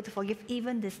will be able to forgive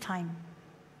even this time.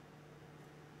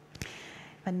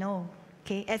 But no,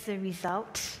 okay, as a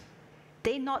result,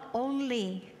 they not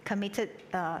only committed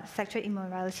sexual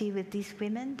immorality with these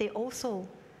women, they also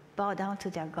bowed down to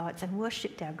their gods and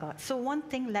worshipped their gods. So one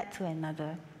thing led to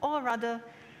another. Or rather,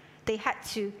 they had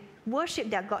to worship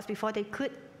their gods before they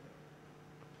could,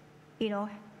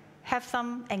 have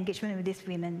some engagement with these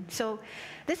women. So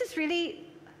this is really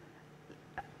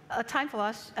a time for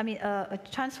us, a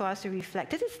chance for us to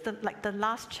reflect. This is the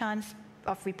last chance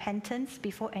of repentance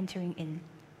before entering in.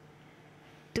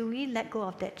 Do we let go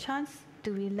of that chance?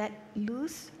 Do we let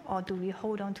loose, or do we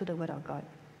hold on to the word of God?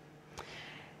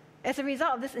 As a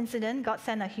result of this incident, God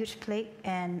sent a huge plague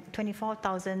and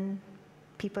 24,000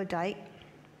 people died.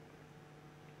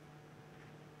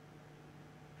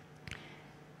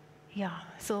 Yeah,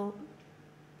 so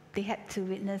they had to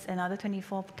witness another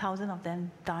 24,000 of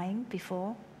them dying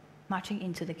before marching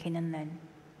into the Canaan land.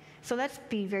 So let's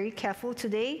be very careful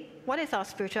today. What is our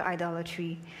spiritual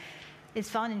idolatry? It's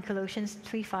found in Colossians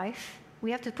 3:5.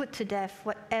 We have to put to death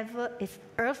whatever is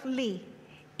earthly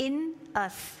in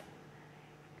us,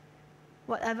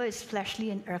 whatever is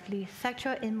fleshly and earthly,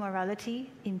 sexual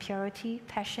immorality, impurity,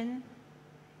 passion,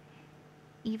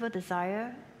 evil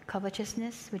desire,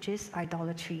 covetousness, which is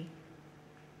idolatry.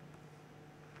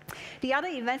 The other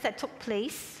events that took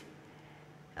place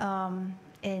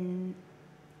in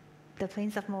the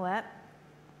plains of Moab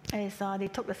is they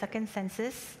took the second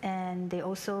census, and they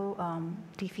also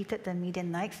defeated the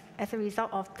Midianites. As a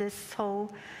result of this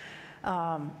whole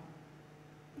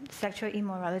sexual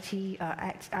immorality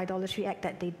act, idolatry act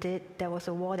that they did, there was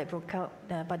a war that broke out,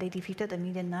 but they defeated the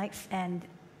Midianites. And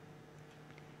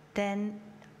then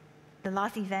the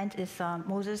last event is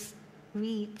Moses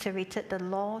reiterated the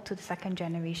law to the second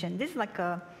generation. This is like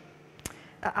a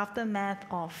aftermath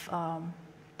of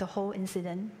the whole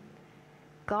incident.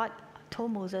 God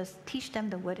told Moses, teach them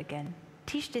the word again.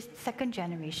 Teach this second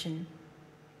generation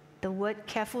the word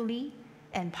carefully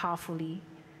and powerfully.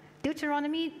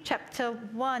 Deuteronomy chapter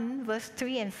 1, verse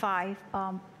 3 and 5,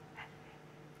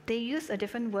 they use a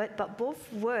different word, but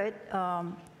both words,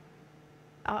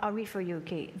 I'll read for you,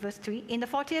 okay. Verse 3, in the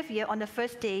 40th year, on the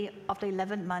first day of the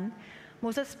 11th month,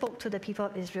 Moses spoke to the people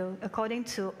of Israel according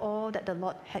to all that the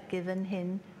Lord had given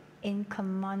him in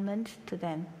commandment to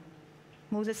them.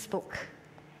 Moses spoke.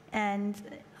 And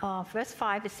verse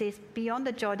 5, it says, beyond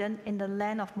the Jordan, in the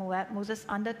land of Moab, Moses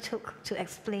undertook to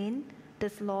explain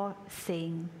this law,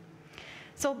 saying.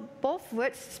 So both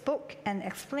words, spoke and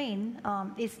explain,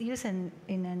 is used in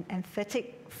an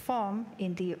emphatic form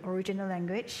in the original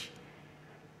language.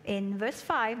 In verse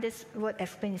 5, this word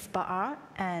explain is ba'ar,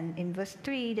 and in verse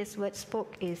 3, this word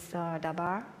spoke is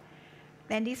dabar.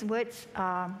 And these words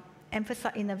are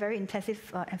emphasized in a very intensive,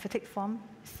 emphatic form.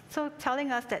 So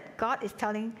telling us that God is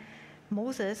telling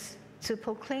Moses to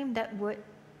proclaim that word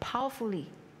powerfully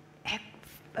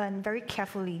and very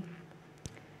carefully.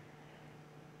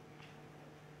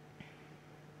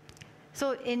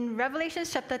 So in Revelation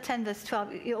chapter 10, verse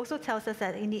 12, it also tells us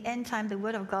that in the end time, the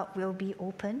word of God will be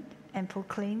opened and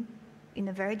proclaimed in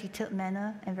a very detailed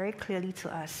manner and very clearly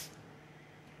to us.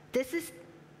 This is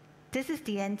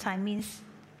the end time, means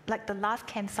like the last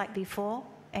campsite before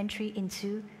entry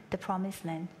into the promised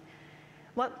land.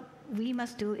 What we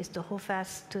must do is to hold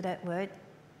fast to that word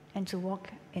and to walk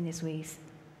in his ways.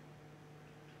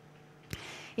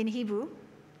 In Hebrew,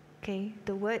 okay,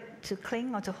 the word to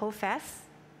cling or to hold fast,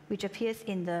 which appears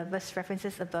in the verse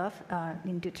references above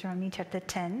in Deuteronomy chapter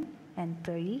 10 and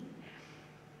 30.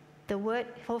 The word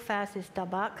hold fast is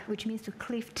dabak, which means to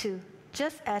cleave to.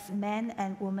 Just as man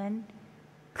and woman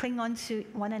cling on to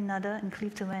one another and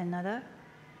cleave to one another,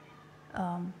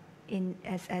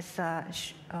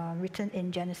 as written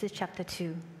in Genesis chapter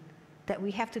 2, that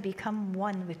we have to become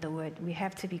one with the word. We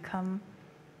have to become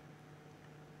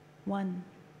one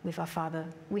with our Father.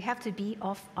 We have to be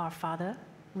of our Father.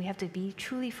 We have to be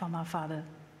truly from our Father.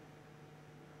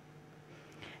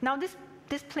 Now, this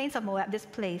plains of Moab, this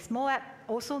place, Moab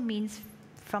also means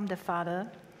from the Father,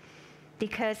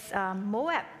 because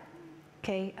Moab,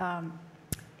 okay,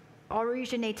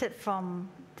 originated from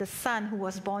the son who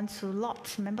was born to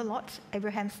Lot. Remember Lot,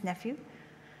 Abraham's nephew?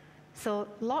 So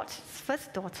Lot's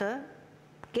first daughter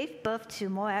gave birth to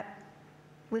Moab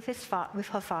with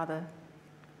her father.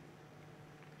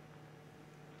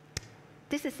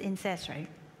 This is incest, right?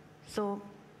 So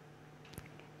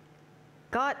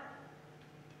God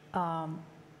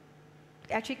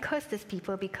actually cursed these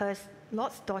people because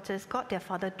Lot's daughters got their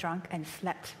father drunk and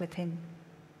slept with him.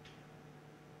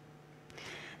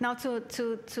 Now, to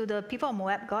the people of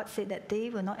Moab, God said that they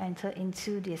will not enter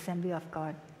into the assembly of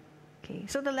God. Okay,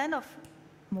 so the land of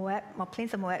Moab, or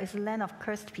plains of Moab, is the land of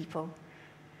cursed people.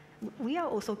 We are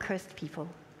also cursed people,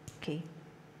 okay?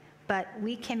 But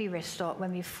we can be restored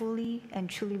when we fully and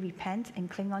truly repent and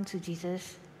cling on to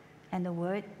Jesus and the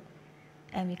Word,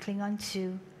 and we cling on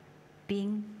to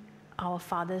being our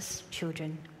Father's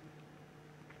children.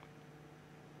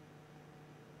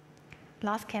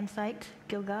 Last campsite,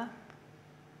 Gilgal.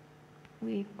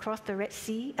 We crossed the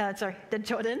the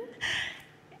Jordan,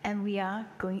 and we are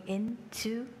going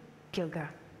into Gilgal.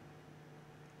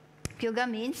 Gilgal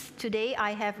means, today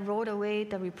I have rolled away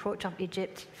the reproach of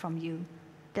Egypt from you.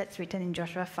 That's written in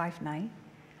Joshua 5:9.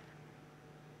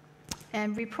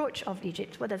 And reproach of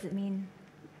Egypt, what does it mean?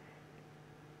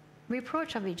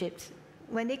 Reproach of Egypt.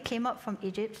 When they came up from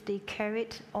Egypt, they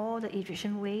carried all the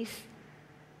Egyptian ways.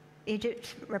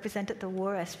 Egypt represented the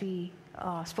world, as we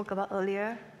spoke about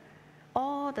earlier.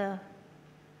 All the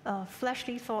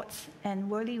fleshly thoughts and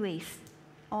worldly ways,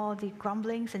 all the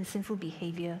grumblings and sinful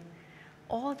behavior,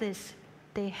 all this,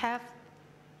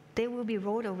 they will be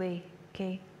rolled away,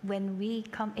 okay, when we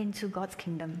come into God's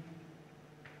kingdom.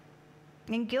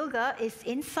 And Gilgal is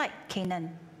inside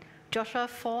Canaan. Joshua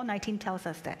 4:19 tells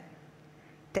us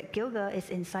that Gilgal is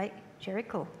inside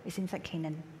Jericho, is inside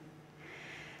Canaan.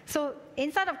 So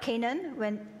inside of Canaan,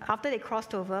 after they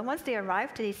crossed over, once they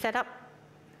arrived, they set up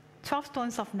 12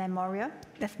 stones of memorial.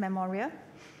 That's memorial.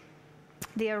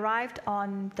 They arrived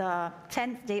on the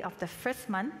 10th day of the first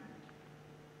month.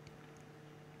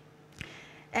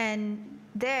 And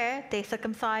there they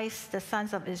circumcised the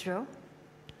sons of Israel.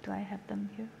 Do I have them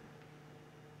here?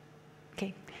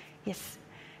 Okay, yes.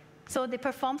 So they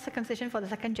performed circumcision for the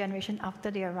second generation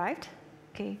after they arrived.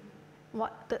 Okay,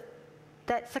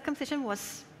 that circumcision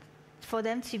was for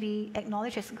them to be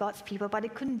acknowledged as God's people, but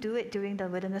they couldn't do it during the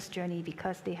wilderness journey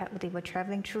because they were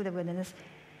traveling through the wilderness,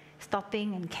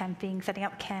 stopping and camping, setting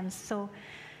up camps. So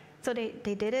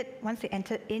they did it once they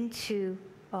entered into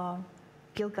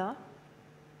Gilgal,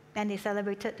 and they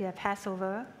celebrated their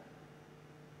Passover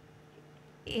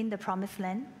in the Promised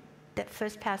Land, that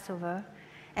first Passover,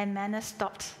 and manna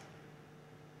stopped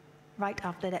right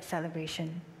after that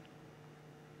celebration.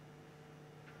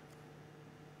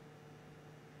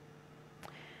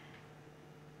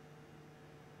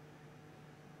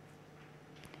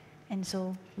 And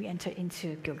so we entered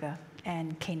into Gilgal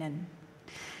and Canaan.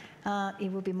 It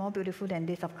will be more beautiful than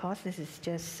this, of course. This is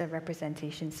just a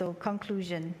representation. So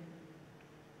conclusion.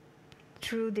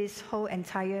 Through this whole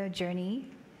entire journey,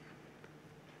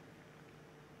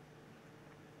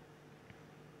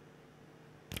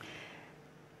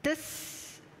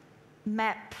 this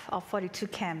map of 42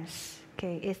 camps,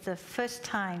 okay, is the first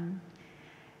time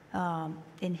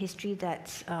in history that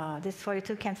these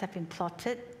 42 camps have been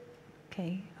plotted,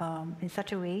 okay, in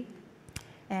such a way,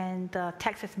 and the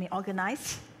text has been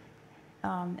organized,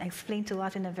 explained to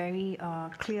us in a very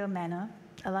clear manner,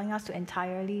 allowing us to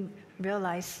entirely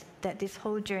realize that this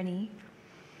whole journey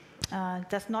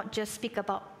does not just speak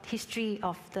about history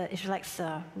of the Israelites'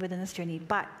 wilderness journey,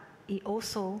 but it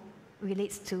also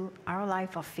relates to our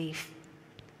life of faith.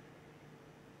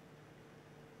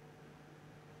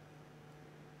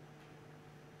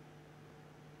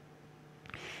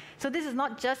 So this is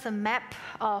not just a map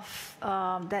of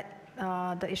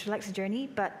the Israelites' journey,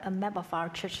 but a map of our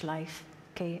church life.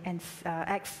 Okay, and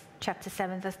Acts chapter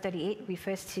 7, verse 38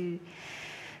 refers to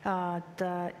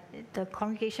the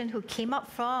congregation who came up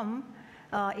from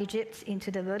Egypt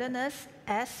into the wilderness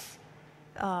as,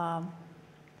 the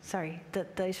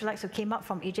Israelites who came up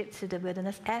from Egypt to the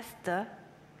wilderness as the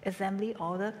assembly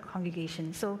or the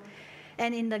congregation. So,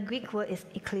 and in the Greek word is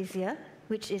ecclesia,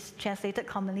 which is translated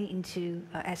commonly into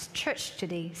as church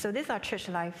today. So this is our church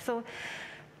life. So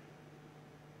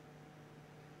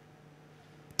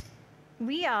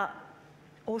we are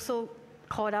also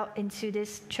called out into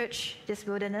this church, this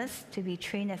wilderness, to be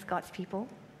trained as God's people.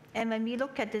 And when we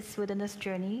look at this wilderness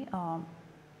journey,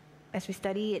 as we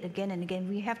study it again and again,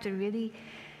 we have to really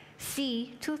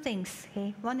see two things.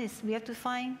 Okay? One is we have to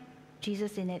find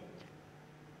Jesus in it.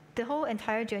 The whole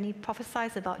entire journey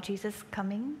prophesies about Jesus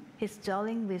coming, his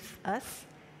dwelling with us,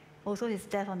 also his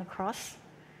death on the cross,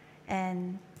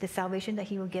 and the salvation that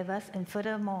he will give us, and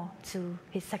furthermore to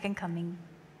his second coming.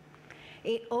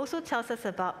 It also tells us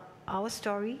about our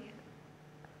story,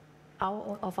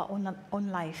 of our own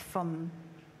life from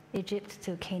Egypt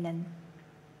to Canaan.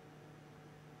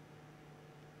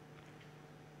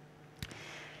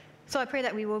 So I pray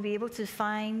that we will be able to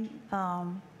find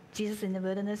Jesus in the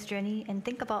wilderness journey and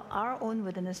think about our own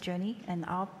wilderness journey and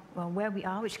where we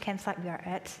are, which campsite we are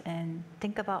at, and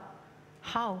think about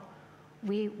how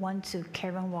we want to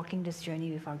carry on walking this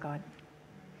journey with our God.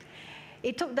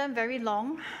 It took them very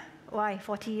long. Why?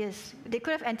 40 years. They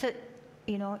could have entered,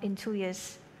 in 2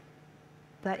 years,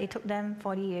 but it took them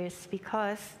 40 years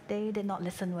because they did not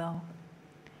listen well.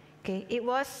 Okay, it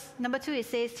was, number 2, it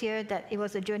says here that it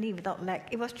was a journey without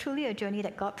lack. It was truly a journey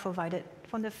that God provided.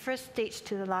 From the first stage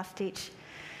to the last stage,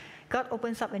 God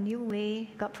opens up a new way.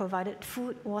 God provided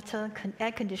food, water,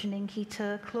 air conditioning,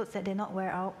 heater, clothes that did not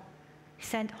wear out. He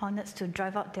sent hornets to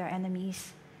drive out their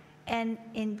enemies. And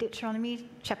in Deuteronomy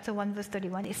chapter 1, verse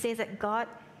 31, it says that God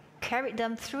carried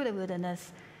them through the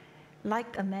wilderness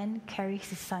like a man carries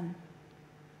his son.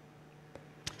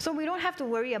 So we don't have to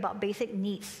worry about basic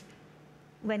needs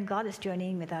when God is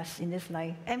journeying with us in this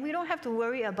life. And we don't have to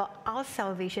worry about our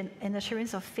salvation and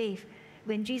assurance of faith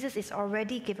when Jesus is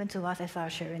already given to us as our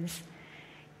assurance.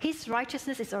 His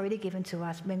righteousness is already given to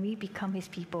us when we become his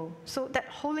people. So that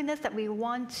holiness that we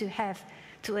want to have,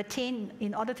 to attain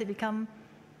in order to become,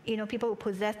 people who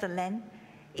possess the land,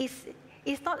 is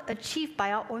not achieved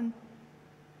by our own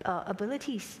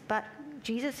abilities, but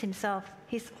Jesus himself,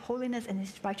 his holiness and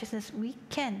his righteousness,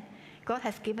 God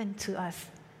has given to us.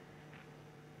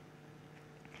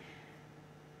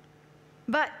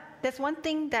 But there's one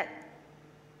thing that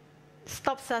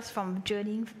stops us from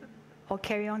journeying or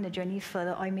carry on the journey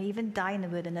further, or may even die in the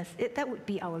wilderness. That would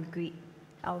be our greed,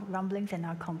 our rumblings and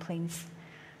our complaints.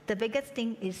 The biggest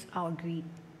thing is our greed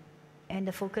and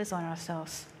the focus on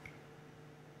ourselves.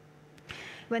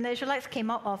 When the Israelites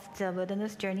came out of the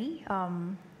wilderness journey,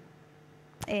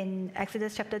 in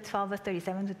Exodus chapter 12, verse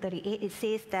 37 to 38, it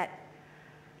says that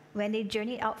when they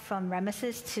journeyed out from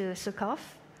Ramesses to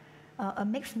Succoth, a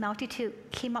mixed multitude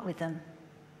came up with them.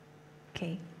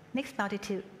 Okay, mixed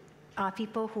multitude are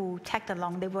people who tagged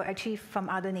along. They were actually from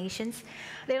other nations.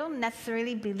 They don't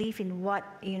necessarily believe in what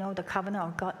the covenant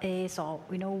of God is, or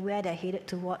where they're headed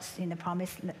towards in the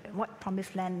what that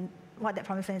promised land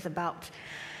is about.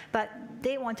 But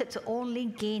they wanted to only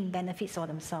gain benefits for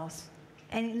themselves.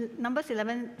 And in Numbers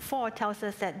 11:4 tells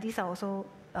us that these are also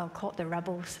called the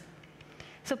rebels.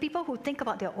 So people who think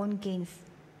about their own gains,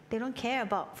 they don't care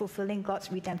about fulfilling God's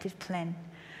redemptive plan.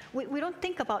 We don't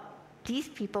think about these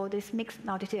people, this mixed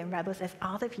multitude and rebels, as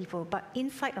other people, but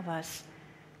inside of us,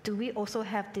 do we also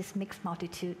have this mixed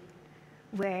multitude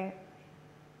where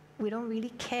we don't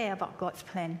really care about God's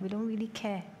plan? We don't really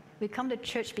care. We come to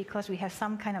church because we have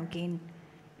some kind of gain.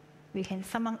 We can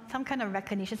some kind of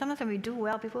recognition. Sometimes when we do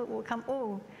well, people will come,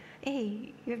 oh,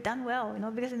 hey, you've done well,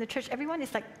 because in the church, everyone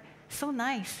is like so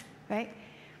nice, right?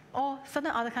 Or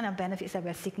certain other kind of benefits that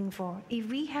we're seeking for. If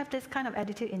we have this kind of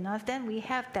attitude in us, then we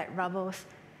have that rebels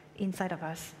inside of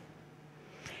us.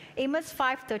 Amos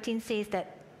 5:13 says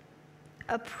that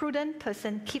a prudent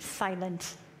person keeps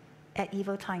silent at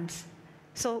evil times.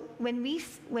 So when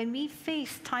we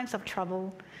face times of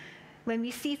trouble, when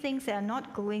we see things that are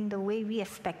not going the way we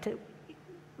expected,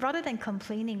 rather than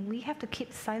complaining, we have to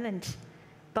keep silent,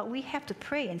 but we have to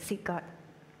pray and seek God.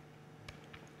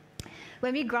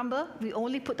 When we grumble, we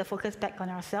only put the focus back on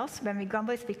ourselves. When we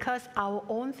grumble, it's because our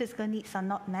own physical needs are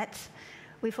not met.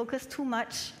 We focus too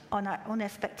much on our own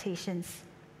expectations.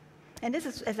 And this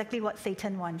is exactly what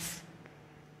Satan wants.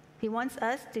 He wants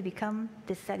us to become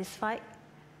dissatisfied,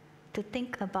 to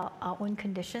think about our own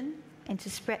condition, and to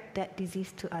spread that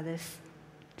disease to others.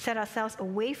 Set ourselves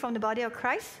away from the body of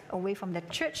Christ, away from the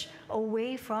church,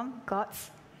 away from God's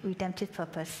redemptive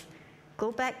purpose.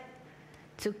 Go back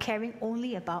to caring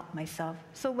only about myself.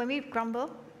 So when we grumble,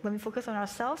 when we focus on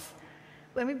ourselves,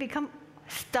 when we become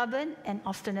stubborn and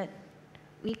obstinate,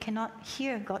 we cannot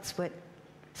hear God's word.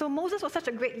 So Moses was such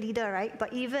a great leader, right?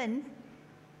 But even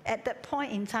at that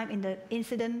point in time, in the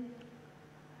incident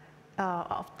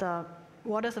of the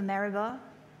waters of Meribah,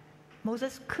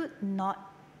 Moses could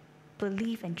not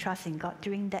believe and trust in God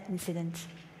during that incident.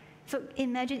 So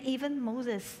imagine even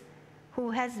Moses, who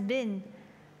has been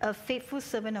a faithful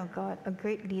servant of God, a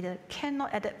great leader,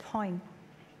 cannot at that point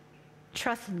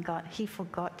trust in God. He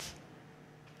forgot.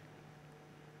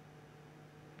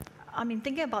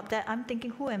 Thinking about that, I'm thinking,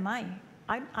 who am I?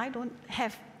 I don't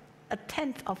have a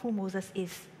tenth of who Moses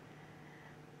is.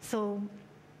 So,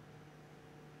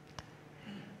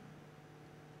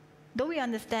 though we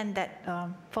understand that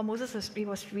for Moses it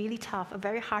was really tough, a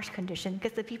very harsh condition,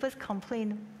 because the people's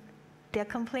their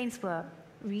complaints were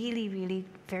really, really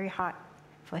very hard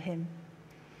for him.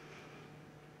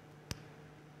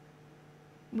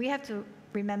 We have to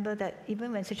remember that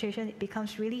even when situation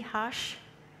becomes really harsh,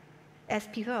 as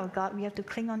people of God, we have to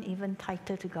cling on even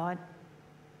tighter to God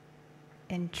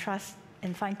and trust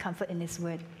and find comfort in His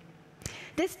word.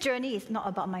 This journey is not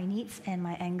about my needs and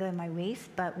my anger and my ways,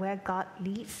 but where God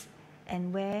leads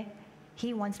and where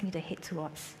He wants me to head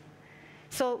towards.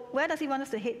 So where does He want us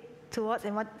to head towards,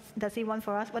 and what does He want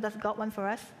for us? What does God want for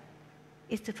us?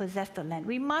 Is to possess the land.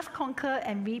 We must conquer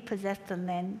and repossess the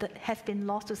land that has been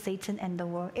lost to Satan and the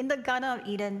world. In the Garden of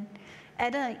Eden,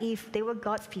 Adam and Eve, they were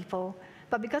God's people.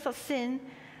 But because of sin,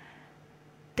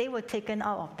 they were taken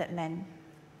out of that land.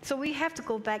 So we have to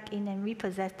go back in and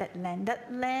repossess that land.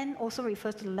 That land also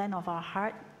refers to the land of our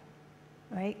heart,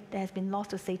 right? That has been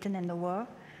lost to Satan and the world.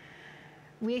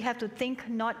 We have to think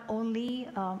not only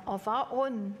of our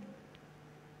own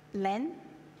land,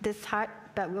 this heart,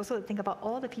 but we also think about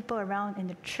all the people around in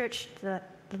the church, the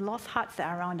lost hearts that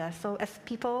are around us. So as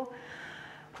people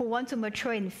who want to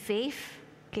mature in faith,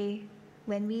 okay,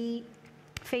 when we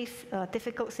face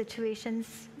difficult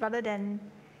situations, rather than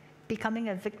becoming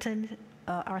a victim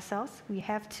ourselves, we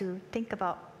have to think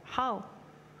about how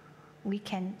we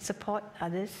can support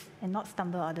others and not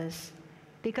stumble others.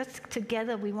 Because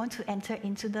together we want to enter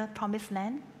into the promised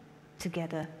land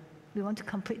together. We want to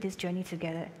complete this journey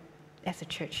together as a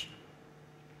church.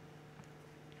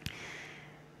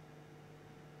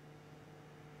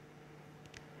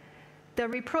 The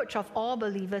reproach of all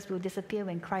believers will disappear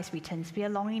when Christ returns. We are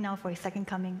longing now for his second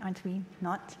coming, aren't we?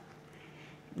 Not?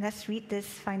 Let's read this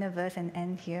final verse and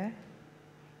end here.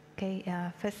 Okay,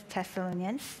 1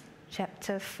 Thessalonians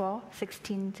chapter 4,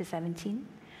 16 to 17.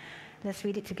 Let's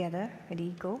read it together.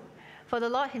 Ready, go. For the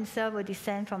Lord himself will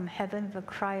descend from heaven with a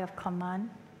cry of command,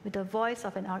 with the voice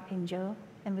of an archangel,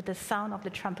 and with the sound of the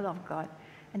trumpet of God.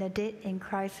 And the dead in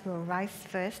Christ will rise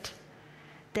first.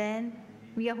 Then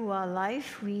we who are alive,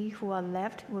 we who are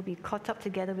left, will be caught up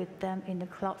together with them in the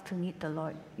clouds to meet the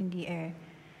Lord in the air.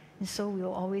 And so we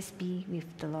will always be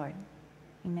with the Lord.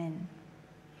 Amen.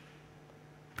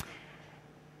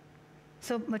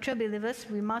 So, mature believers,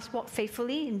 we must walk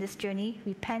faithfully in this journey,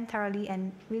 repent thoroughly,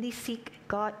 and really seek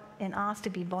God and ask to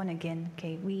be born again.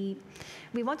 Okay, we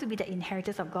want to be the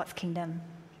inheritors of God's kingdom.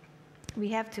 We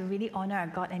have to really honor our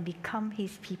God and become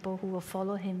his people who will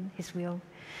follow him, his will.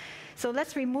 So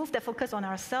let's remove the focus on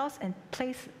ourselves and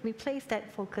replace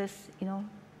that focus,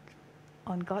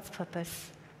 on God's purpose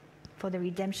for the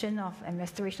redemption of and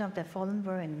restoration of the fallen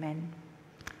world and man.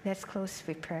 Let's close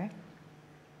with prayer.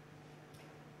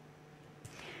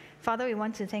 Father, we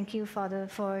want to thank you, Father,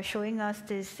 for showing us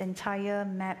this entire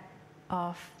map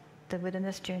of the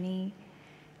wilderness journey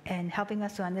and helping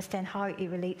us to understand how it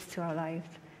relates to our life.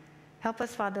 Help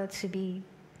us, Father, to be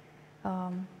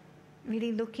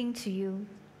really looking to you,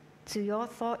 to your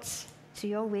thoughts, to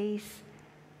your ways.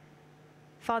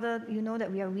 Father, you know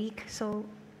that we are weak, so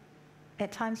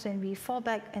at times when we fall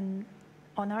back and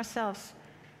on ourselves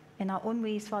and our own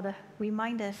ways, Father,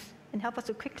 remind us and help us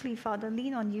to quickly, Father,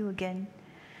 lean on you again.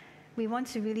 We want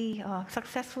to really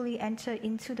successfully enter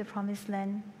into the promised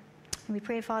land. And we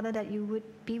pray, Father, that you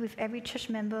would be with every church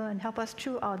member and help us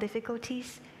through our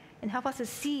difficulties and help us to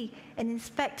see and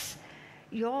inspect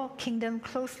your kingdom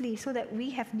closely so that we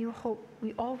have new hope.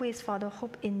 We always, Father,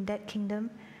 hope in that kingdom,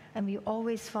 and we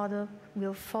always, Father,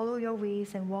 will follow your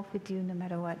ways and walk with you no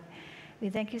matter what. We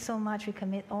thank you so much. We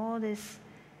commit all this,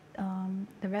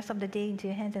 the rest of the day into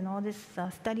your hands, and all these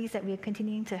studies that we are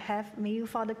continuing to have. May you,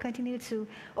 Father, continue to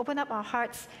open up our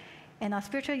hearts and our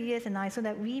spiritual ears and eyes so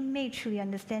that we may truly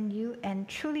understand you and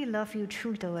truly love you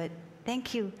through the word.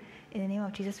 Thank you. In the name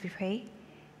of Jesus we pray.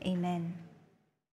 Amen.